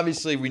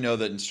obviously we know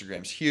that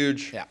Instagram's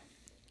huge. Yeah.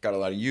 Got a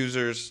lot of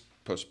users,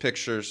 post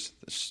pictures.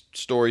 The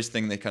stories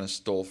thing they kind of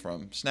stole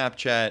from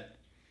Snapchat.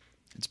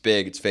 It's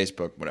big. It's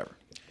Facebook. Whatever.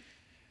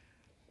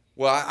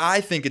 Well,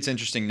 I think it's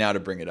interesting now to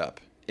bring it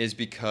up is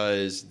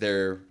because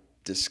they're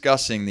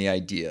discussing the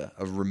idea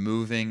of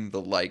removing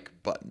the like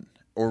button,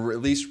 or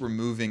at least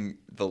removing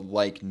the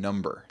like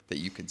number that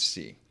you can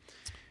see.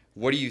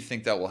 What do you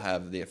think that will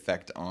have the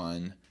effect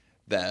on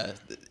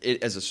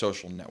it as a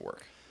social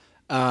network?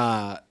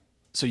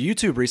 So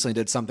YouTube recently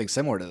did something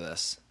similar to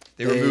this.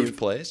 They removed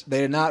plays?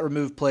 They did not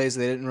remove plays.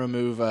 They didn't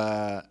remove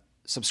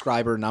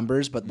subscriber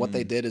numbers, but what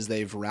they did is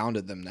they've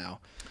rounded them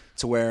now.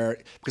 To where,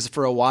 because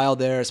for a while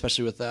there,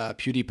 especially with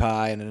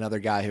PewDiePie and another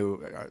guy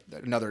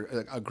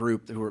a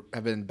group who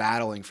have been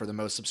battling for the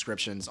most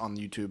subscriptions on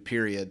YouTube,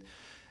 period.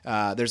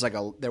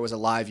 There was a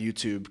live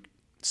YouTube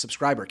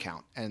subscriber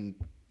count, and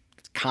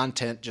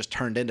content just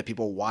turned into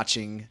people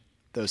watching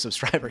those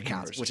subscriber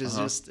counts, which is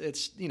just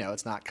it's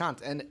not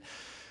content. And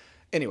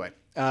anyway,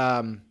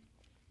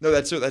 No,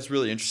 that's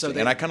really interesting,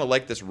 and I kind of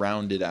like this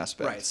rounded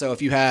aspect. right. So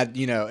if you had,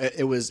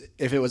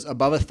 if it was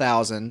above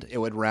 1,000, it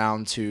would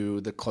round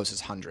to the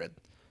closest 100.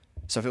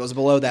 So if it was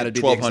below that, it'd be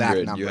the exact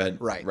 1,200 number. you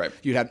had, right.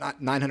 You'd have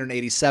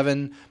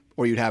 987,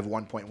 or you'd have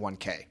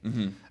 1.1K.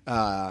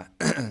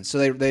 Mm-hmm.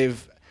 So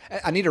they've.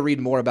 I need to read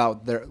more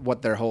about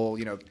what their whole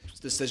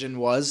decision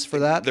was for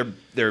that.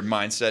 Their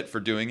mindset for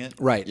doing it.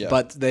 Right. Yeah.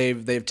 But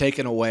they've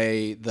taken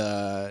away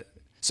the.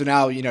 So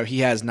now, he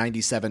has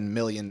 97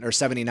 million or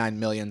 79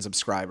 million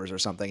subscribers or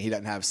something. He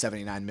doesn't have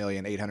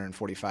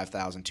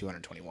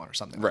 79,845,221 or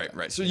something like that.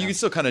 Right. So you can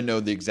still kind of know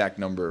the exact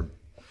number.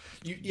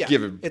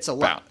 It's a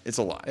lot. It's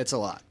a lot. It's a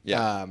lot.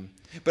 Yeah.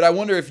 But I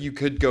wonder if you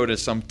could go to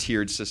some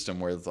tiered system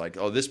where it's like,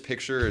 oh, this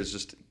picture is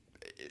just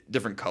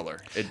different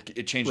color.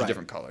 It changed a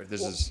different color.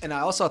 And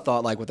I also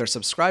thought, like, with their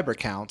subscriber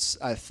counts,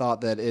 I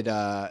thought that it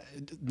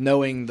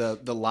knowing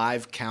the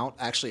live count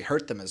actually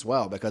hurt them as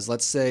well, because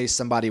let's say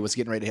somebody was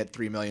getting ready to hit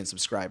 3 million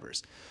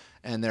subscribers,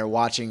 and they're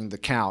watching the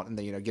count and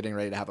they getting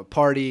ready to have a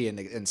party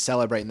and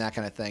celebrate and that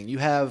kind of thing. You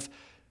have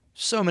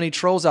so many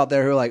trolls out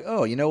there who are like,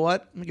 oh, you know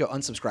what? Let me go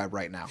unsubscribe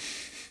right now,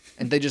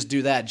 and they just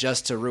do that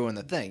just to ruin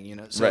the thing.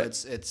 So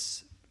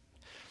it's.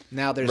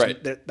 Now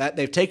that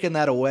they've taken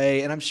that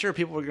away, and I'm sure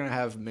people are going to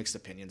have mixed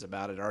opinions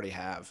about it. Already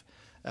have,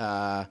 but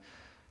I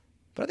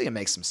think it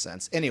makes some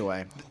sense.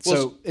 Anyway,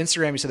 so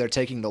Instagram, you said they're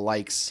taking the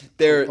likes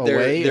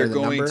away. They're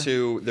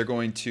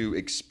going to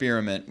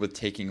experiment with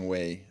taking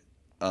away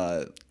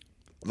the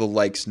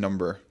likes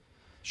number,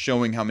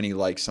 showing how many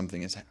likes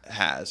something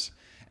has,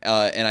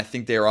 and I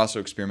think they are also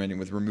experimenting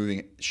with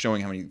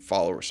showing how many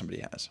followers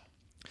somebody has.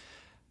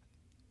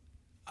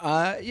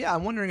 Yeah,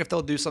 I'm wondering if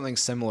they'll do something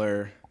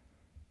similar.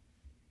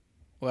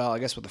 Well, I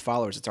guess with the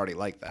followers, it's already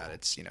like that.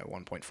 It's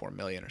 1.4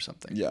 million or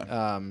something.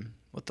 Yeah.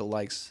 With the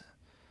likes,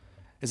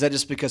 is that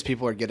just because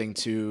people are getting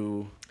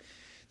too?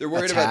 They're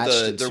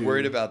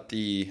worried about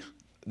the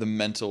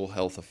mental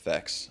health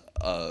effects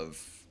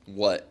of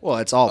what. Well,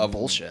 it's all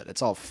bullshit.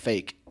 It's all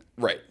fake.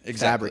 Right.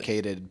 Exactly.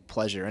 Fabricated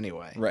pleasure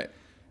anyway. Right.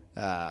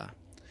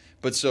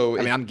 But so I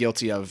mean, I'm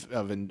guilty of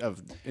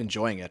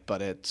enjoying it,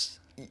 but it's.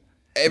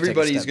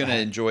 Everybody's going to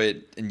enjoy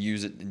it and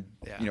use it and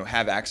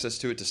have access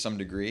to it to some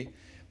degree.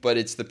 But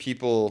it's the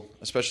people,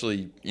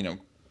 especially,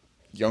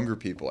 younger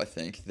people, I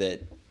think,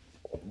 that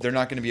they're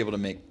not going to be able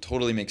to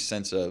totally make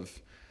sense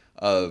of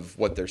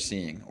what they're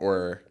seeing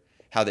or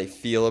how they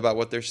feel about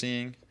what they're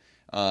seeing,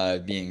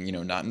 being,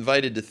 not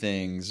invited to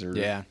things. Or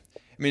I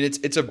mean,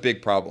 it's a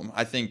big problem.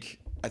 I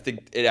think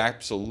it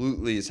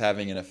absolutely is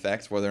having an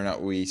effect, whether or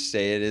not we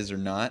say it is or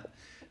not.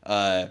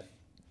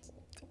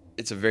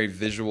 It's a very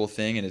visual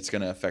thing, and it's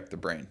going to affect the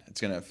brain. It's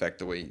going to affect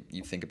the way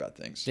you think about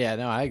things. Yeah,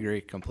 no, I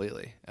agree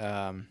completely.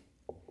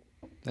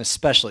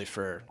 Especially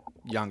for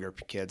younger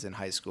kids in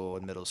high school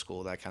and middle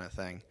school, that kind of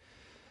thing.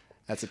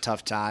 That's a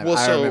tough time.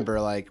 I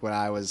remember, like, when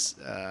I was,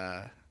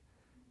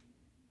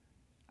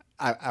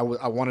 I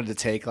wanted to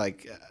take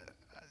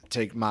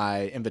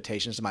my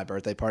invitations to my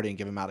birthday party and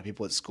give them out to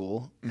people at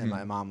school. Mm-hmm. And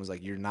my mom was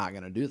like, you're not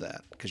going to do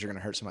that because you're going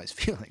to hurt somebody's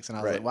feelings. And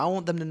I was like, well, I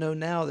want them to know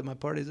now that my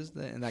party is this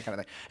and that kind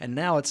of thing. And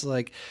now it's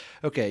like,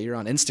 okay, you're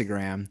on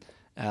Instagram.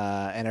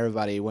 And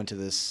everybody went to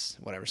this,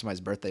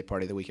 somebody's birthday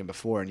party the weekend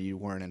before, and you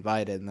weren't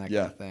invited and that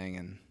kind of thing.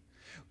 And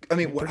I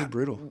mean, pretty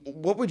brutal.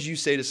 What would you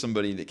say to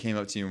somebody that came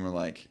up to you and were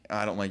like,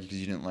 I don't like you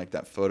because you didn't like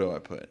that photo I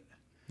put?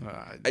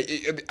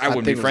 I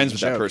wouldn't be friends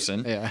with that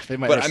person. Yeah,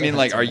 but I mean,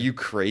 like, are you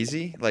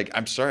crazy? Like,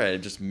 I'm sorry, I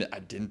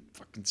didn't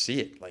fucking see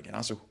it. Like, and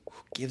also,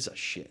 who gives a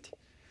shit?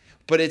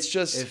 But it's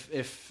just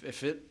if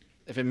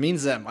it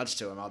means that much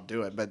to him, I'll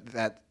do it. But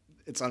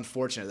it's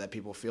unfortunate that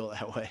people feel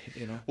that way.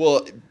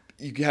 Well,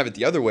 you have it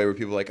the other way where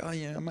people are like, oh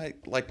yeah, I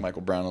might like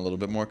Michael Brown a little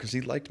bit more because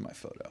he liked my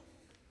photo.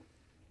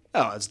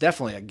 Oh, it's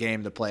definitely a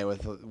game to play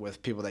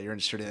with people that you're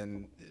interested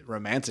in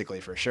romantically,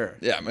 for sure.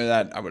 Yeah, I mean,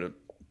 that I would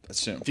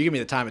assume. If you give me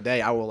the time of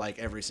day, I will like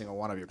every single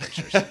one of your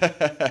pictures.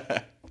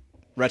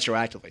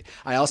 Retroactively.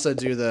 I also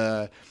do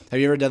have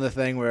you ever done the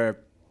thing where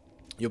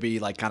you'll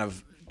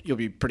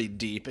be pretty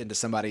deep into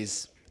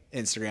somebody's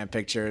Instagram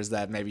pictures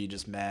that maybe you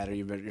just met or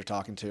you're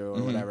talking to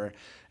or whatever,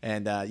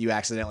 and you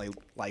accidentally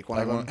like one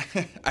of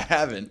them? I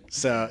haven't.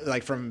 So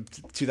like from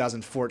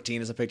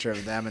 2014 is a picture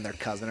of them and their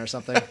cousin or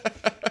something.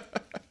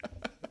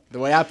 The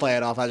way I play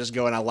it off, I just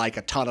go and I like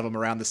a ton of them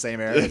around the same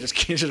area.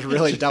 Just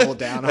really double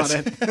down on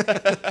it.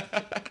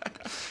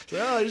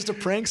 Just a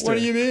prankster. What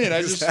do you mean? I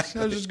was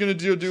just gonna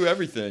do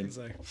everything.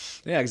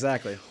 Yeah,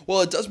 exactly.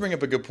 Well, it does bring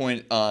up a good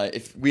point.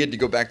 If we had to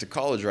go back to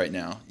college right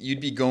now,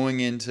 you'd be going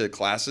into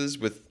classes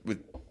with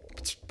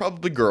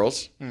probably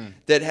girls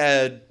that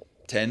had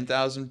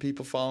 10,000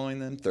 people following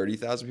them,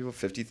 30,000 people,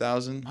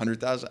 50,000,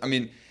 100,000. I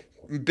mean,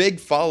 big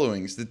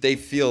followings that they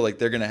feel like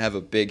they're going to have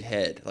a big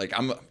head. Like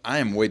I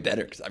am way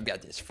better because I've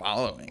got this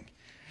following.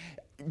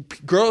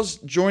 Girls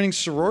joining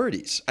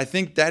sororities. I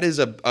think that is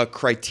a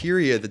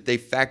criteria that they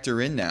factor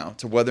in now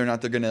to whether or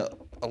not they're going to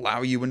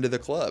allow you into the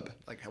club.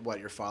 Like what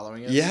your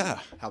following is? Yeah.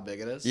 How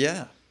big it is?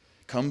 Yeah.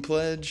 Come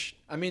pledge.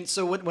 I mean,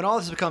 so when all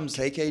this becomes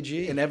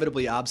KKG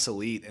inevitably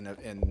obsolete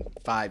in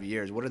 5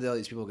 years, what are all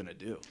these people going to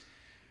do?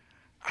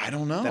 I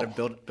don't know. That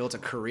have built a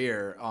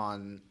career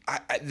on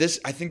I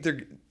think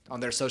they're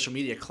on their social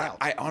media clout.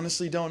 I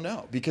honestly don't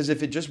know, because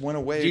if it just went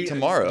away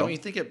tomorrow, don't you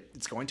think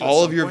it's going to?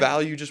 All of your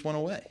value just went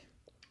away,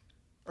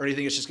 or do you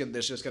think it's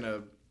just going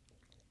to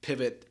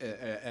pivot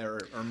or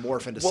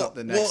morph into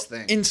the next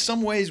thing? In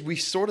some ways, we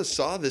sort of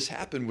saw this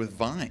happen with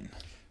Vine.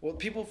 Well,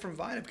 people from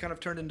Vine have kind of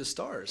turned into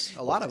stars.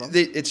 A lot of them.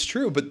 It's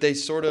true, but they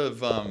sort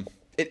of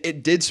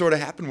it did sort of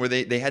happen where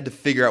they had to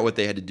figure out what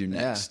they had to do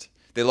next. Yeah.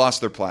 They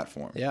lost their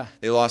platform. Yeah,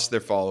 they lost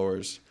their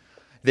followers.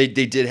 They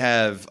did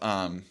have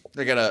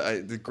they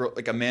got the girl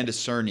like Amanda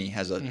Cerny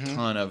has a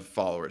ton of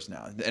followers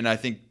now, and I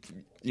think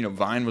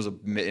Vine was a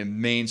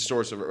main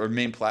source or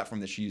main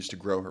platform that she used to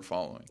grow her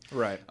following.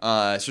 Right.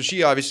 So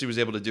she obviously was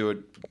able to do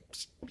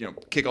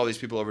it, kick all these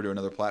people over to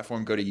another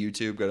platform, go to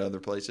YouTube, go to other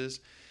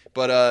places.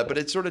 But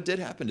it sort of did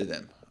happen to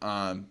them.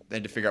 They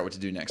had to figure out what to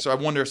do next. So I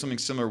wonder if something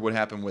similar would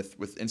happen with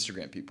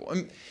Instagram people.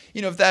 And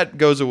if that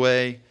goes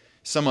away,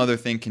 some other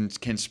thing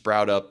can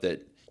sprout up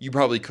that you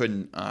probably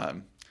couldn't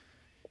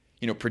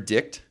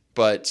predict,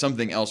 but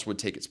something else would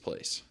take its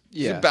place.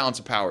 Yeah. It's a balance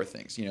of power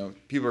things.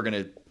 People are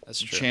going to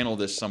channel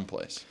this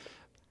someplace.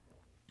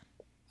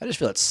 I just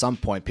feel at some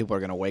point people are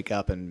going to wake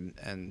up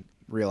and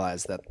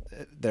realize that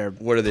they're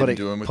what are they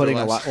doing with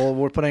their lives?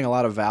 We're putting a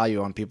lot of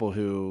value on people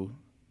who.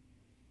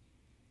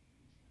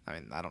 I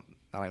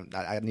mean,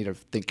 I need to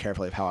think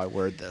carefully of how I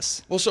word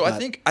this. Well, so I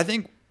think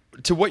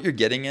to what you're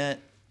getting at,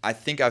 I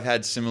think I've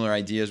had similar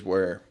ideas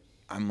where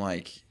I'm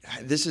like,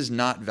 this is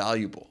not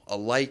valuable. A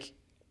like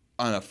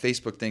on a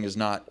Facebook thing is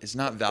not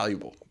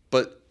valuable.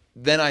 But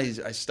then I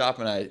stop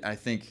and I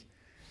think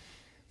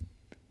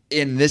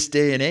in this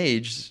day and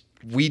age,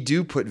 we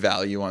do put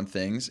value on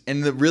things.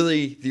 And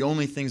the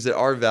only things that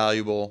are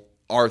valuable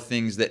are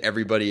things that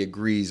everybody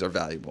agrees are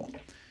valuable.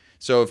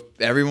 So if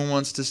everyone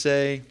wants to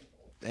say,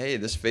 hey,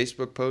 this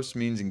Facebook post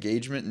means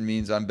engagement and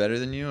means I'm better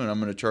than you and I'm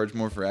going to charge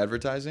more for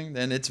advertising,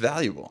 then it's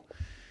valuable.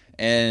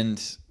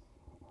 And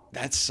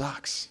that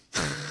sucks.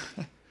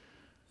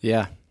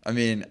 Yeah. I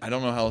mean, I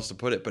don't know how else to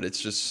put it, but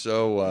it's just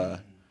so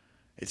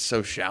it's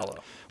so shallow.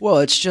 Well,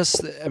 it's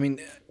just, I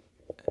mean,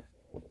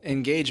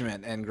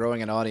 engagement and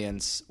growing an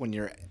audience when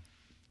you're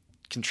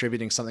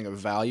contributing something of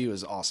value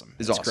is awesome.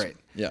 It's awesome. Great.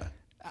 Yeah.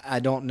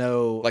 I don't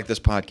know. Like this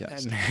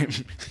podcast.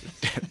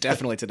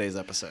 Definitely today's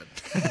episode.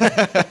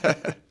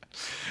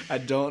 I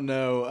don't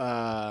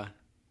know.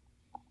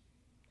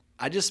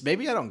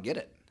 Maybe I don't get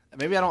it.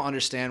 Maybe I don't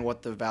understand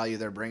what the value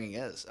they're bringing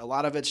is. A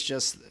lot of it's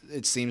just,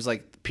 it seems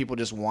like people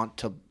just want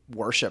to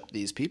worship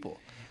these people.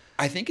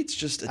 I think it's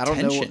just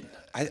attention.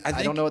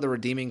 I don't know what the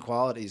redeeming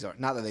qualities are.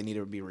 Not that they need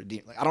to be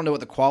redeemed. I don't know what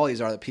the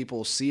qualities are that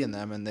people see in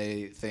them and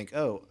they think,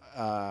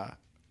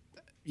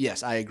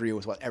 yes, I agree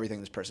with everything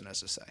this person has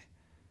to say.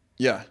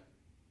 Yeah.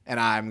 And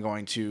I'm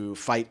going to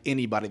fight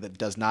anybody that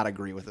does not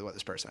agree with what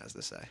this person has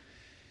to say.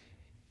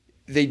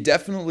 They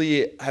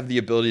definitely have the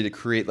ability to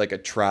create like a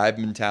tribe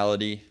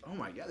mentality. Oh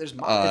my God, there's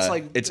mobs. It's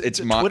like it's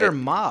Twitter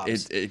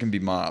mobs. It can be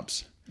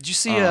mobs. Did you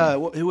see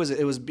who was it?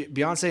 It was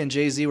Beyonce and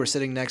Jay-Z were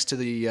sitting next to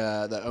the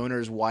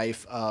owner's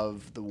wife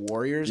of the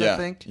Warriors. Yeah, I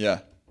think. Yeah.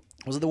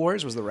 Was it the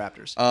Warriors? Or was it the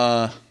Raptors?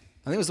 I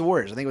think it was the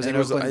Warriors. I think it was in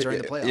Oakland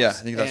during the playoffs. Yeah, I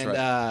think that's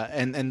right.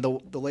 And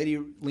the lady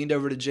leaned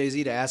over to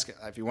Jay-Z to ask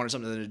if he wanted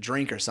something to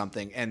drink or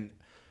something, and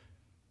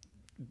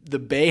the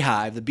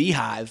beehive,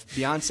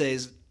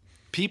 Beyonce's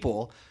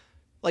people,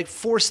 like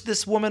forced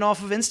this woman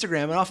off of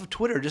Instagram and off of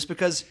Twitter just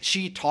because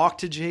she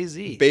talked to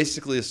Jay-Z.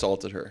 Basically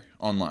assaulted her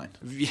online.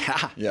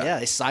 Yeah.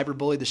 They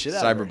cyberbullied the shit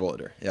out of her. Cyberbullied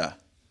her, yeah.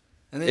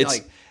 And then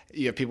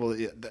you have people.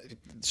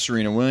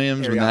 Serena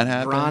Williams, when that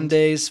happened.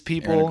 Grande's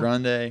people. Ariana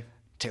Grande.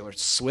 Taylor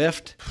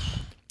Swift.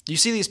 you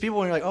see these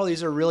people and you're like, oh,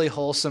 these are really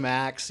wholesome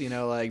acts, you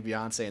know, like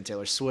Beyonce and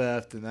Taylor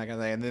Swift and that kind of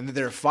thing. And then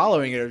they're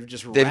following it are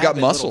just They've got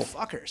rabid muscle. little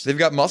fuckers. They've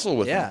got muscle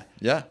with Yeah. them.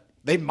 Yeah.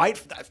 They're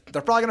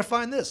probably going to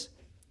find this.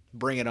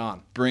 Bring it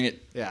on. Bring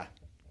it. Yeah.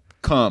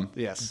 Come.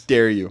 Yes.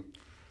 Dare you.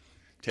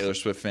 Taylor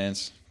Swift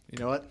fans. You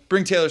know what?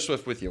 Bring Taylor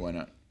Swift with you. Why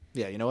not?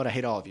 Yeah, you know what? I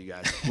hate all of you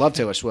guys. Love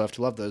Taylor Swift.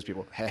 Love those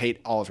people. I hate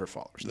all of her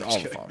followers. No, All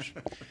the followers.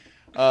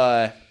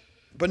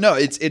 But no,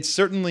 it's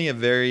certainly a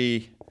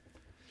very...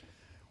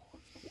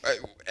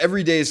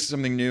 every day is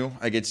something new.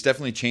 Like, it's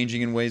definitely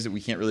changing in ways that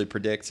we can't really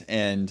predict.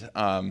 And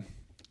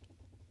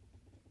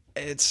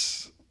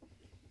it's...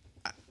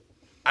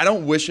 I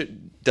don't wish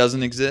it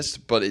doesn't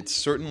exist, but it's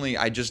certainly...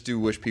 I just do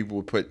wish people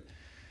would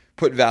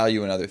put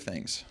value in other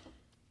things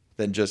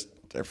than just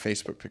their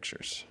Facebook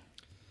pictures.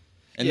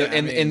 And Yeah,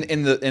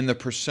 in the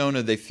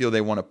persona they feel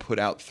they want to put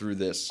out through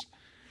this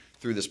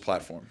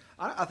platform.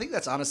 I think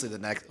that's honestly the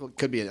next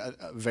could be a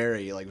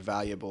very like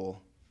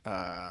valuable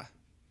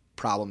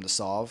problem to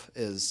solve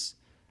is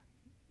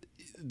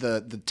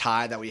the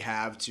tie that we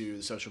have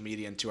to social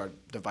media and to our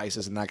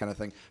devices and that kind of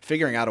thing.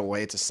 Figuring out a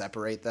way to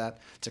separate that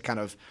to kind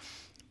of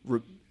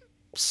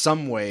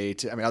some way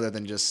to other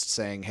than just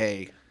saying,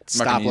 hey,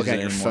 stop looking at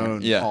your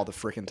phone all the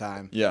freaking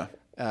time. Yeah.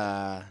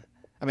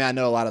 I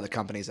know a lot of the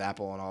companies,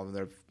 Apple and all of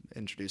them, they've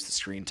introduced the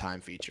screen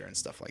time feature and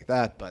stuff like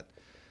that, but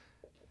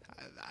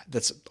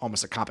that's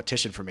almost a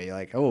competition for me.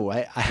 Like,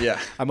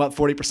 I'm up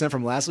 40%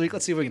 from last week.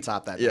 Let's see if we can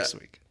top that next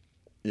week.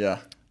 Yeah.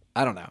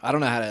 I don't know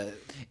how to.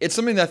 It's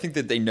something that I think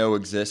that they know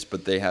exists,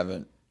 but they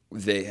haven't.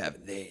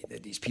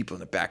 These people in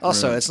the back.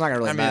 Also, room. it's not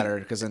gonna really matter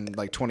because in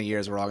like 20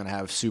 years we're all gonna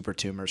have super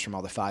tumors from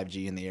all the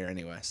 5G in the air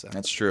anyway. So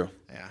that's true.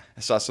 Yeah. I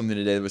saw something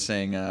today that was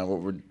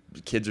saying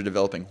kids are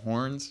developing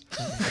horns.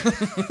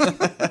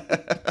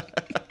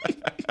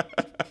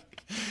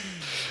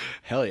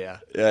 Hell yeah.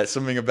 Yeah,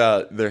 something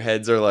about their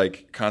heads are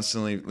like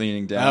constantly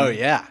leaning down. Oh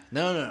yeah.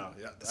 No.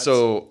 Yeah,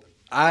 so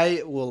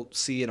I will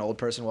see an old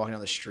person walking down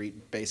the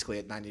street basically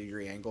at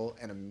 90-degree angle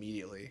and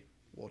immediately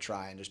will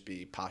try and just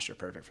be posture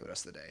perfect for the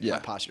rest of the day. Yeah. My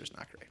posture is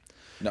not great.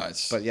 No,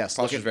 it's but yes,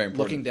 posture's very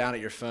important. Looking down at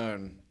your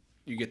phone,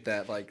 you get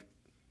that like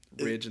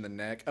ridge in the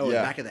neck. Oh, the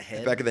back of the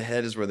head. The back of the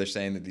head is where they're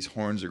saying that these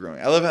horns are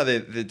growing. I love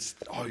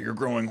how you're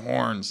growing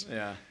horns.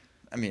 Yeah.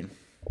 I mean,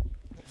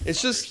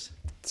 it's just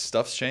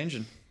stuff's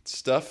changing.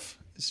 Stuff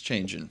is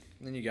changing.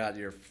 And then you got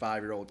your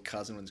 5-year-old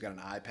cousin who's got an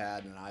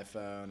iPad and an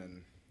iPhone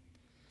and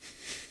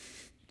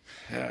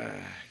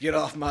get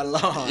off my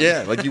lawn.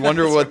 Yeah, like you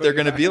wonder what they're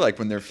going to be like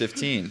when they're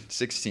 15,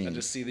 16. I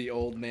just see the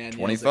old man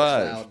 25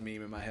 cloud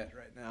meme in my head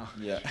right now.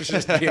 Yeah. It's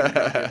just being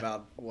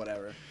about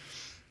whatever.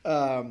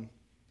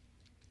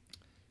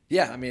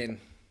 Yeah,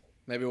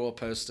 maybe we'll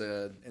post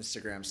an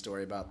Instagram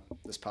story about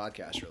this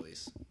podcast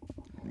release.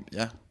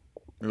 Yeah.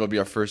 Maybe it'll be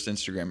our first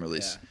Instagram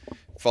release. Yeah.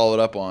 Follow it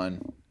up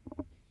on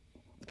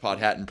the Pod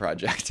Hatton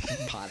Project.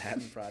 Pod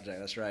Hatton Project,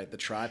 that's right. The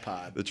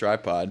tripod. The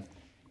tripod.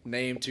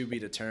 Name to be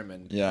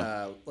determined.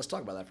 Yeah. Let's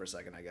talk about that for a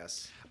second, I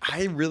guess.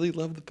 I really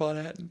love the Pod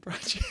Hatton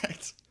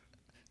Project.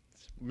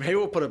 Maybe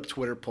we'll put a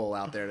Twitter poll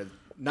out there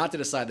not to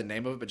decide the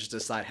name of it, but just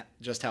decide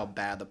just how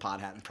bad the Pod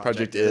Hatton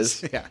Project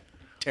is. Yeah.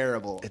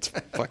 Terrible. It's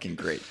fucking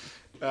great.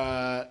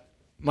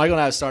 Michael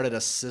and I have started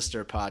a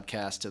sister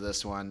podcast to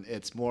this one.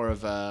 It's more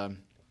of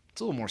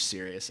it's a little more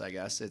serious, I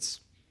guess.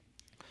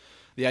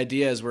 The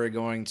idea is we're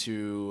going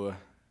to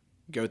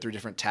go through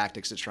different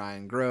tactics to try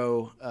and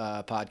grow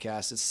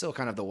podcasts. It's still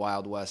kind of the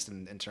Wild West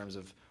in terms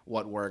of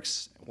what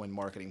works when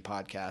marketing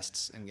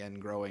podcasts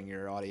and growing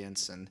your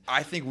audience. And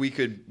I think we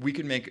could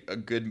make a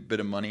good bit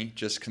of money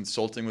just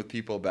consulting with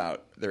people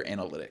about their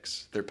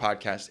analytics, their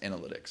podcast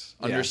analytics.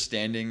 Yeah.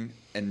 Understanding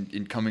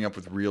and coming up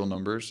with real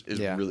numbers is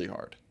really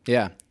hard.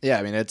 Yeah.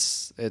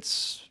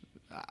 It's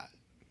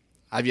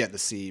I've yet to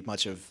see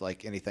much of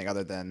like anything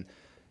other than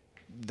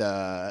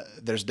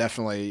there's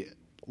definitely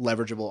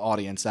leverageable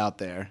audience out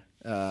there.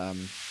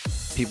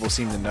 People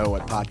seem to know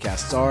what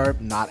podcasts are.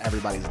 Not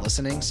everybody's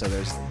listening, so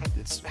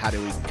it's how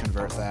do we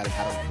convert that and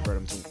how do we convert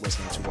them to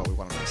listening to what we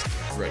want to listen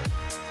to. Right.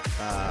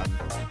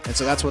 And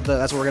so that's what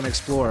we're going to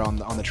explore on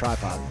the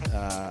tripod.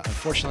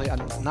 Unfortunately,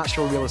 I'm not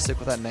sure we'll be able to stick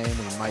with that name.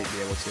 We might be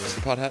able to. It's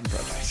the Pod Hatton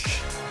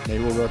Project.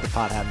 Maybe we'll go with the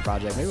Pod Hatton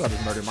Project. Maybe I'll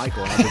just murder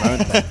Michael and I'll do my own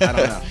thing. I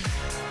don't know.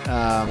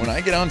 When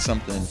I get on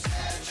something.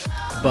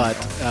 But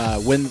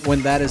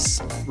when that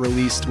is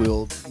released,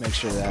 we'll make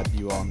sure that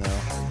you all know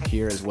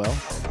here as well.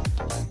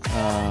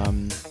 Got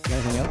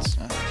anything else?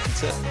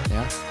 That's it.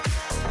 Yeah.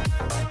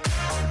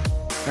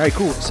 All right,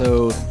 cool.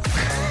 So, all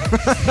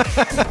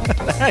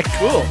right,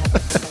 cool.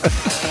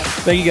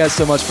 Thank you guys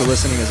so much for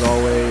listening. As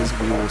always,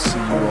 we will see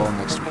you all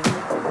next week.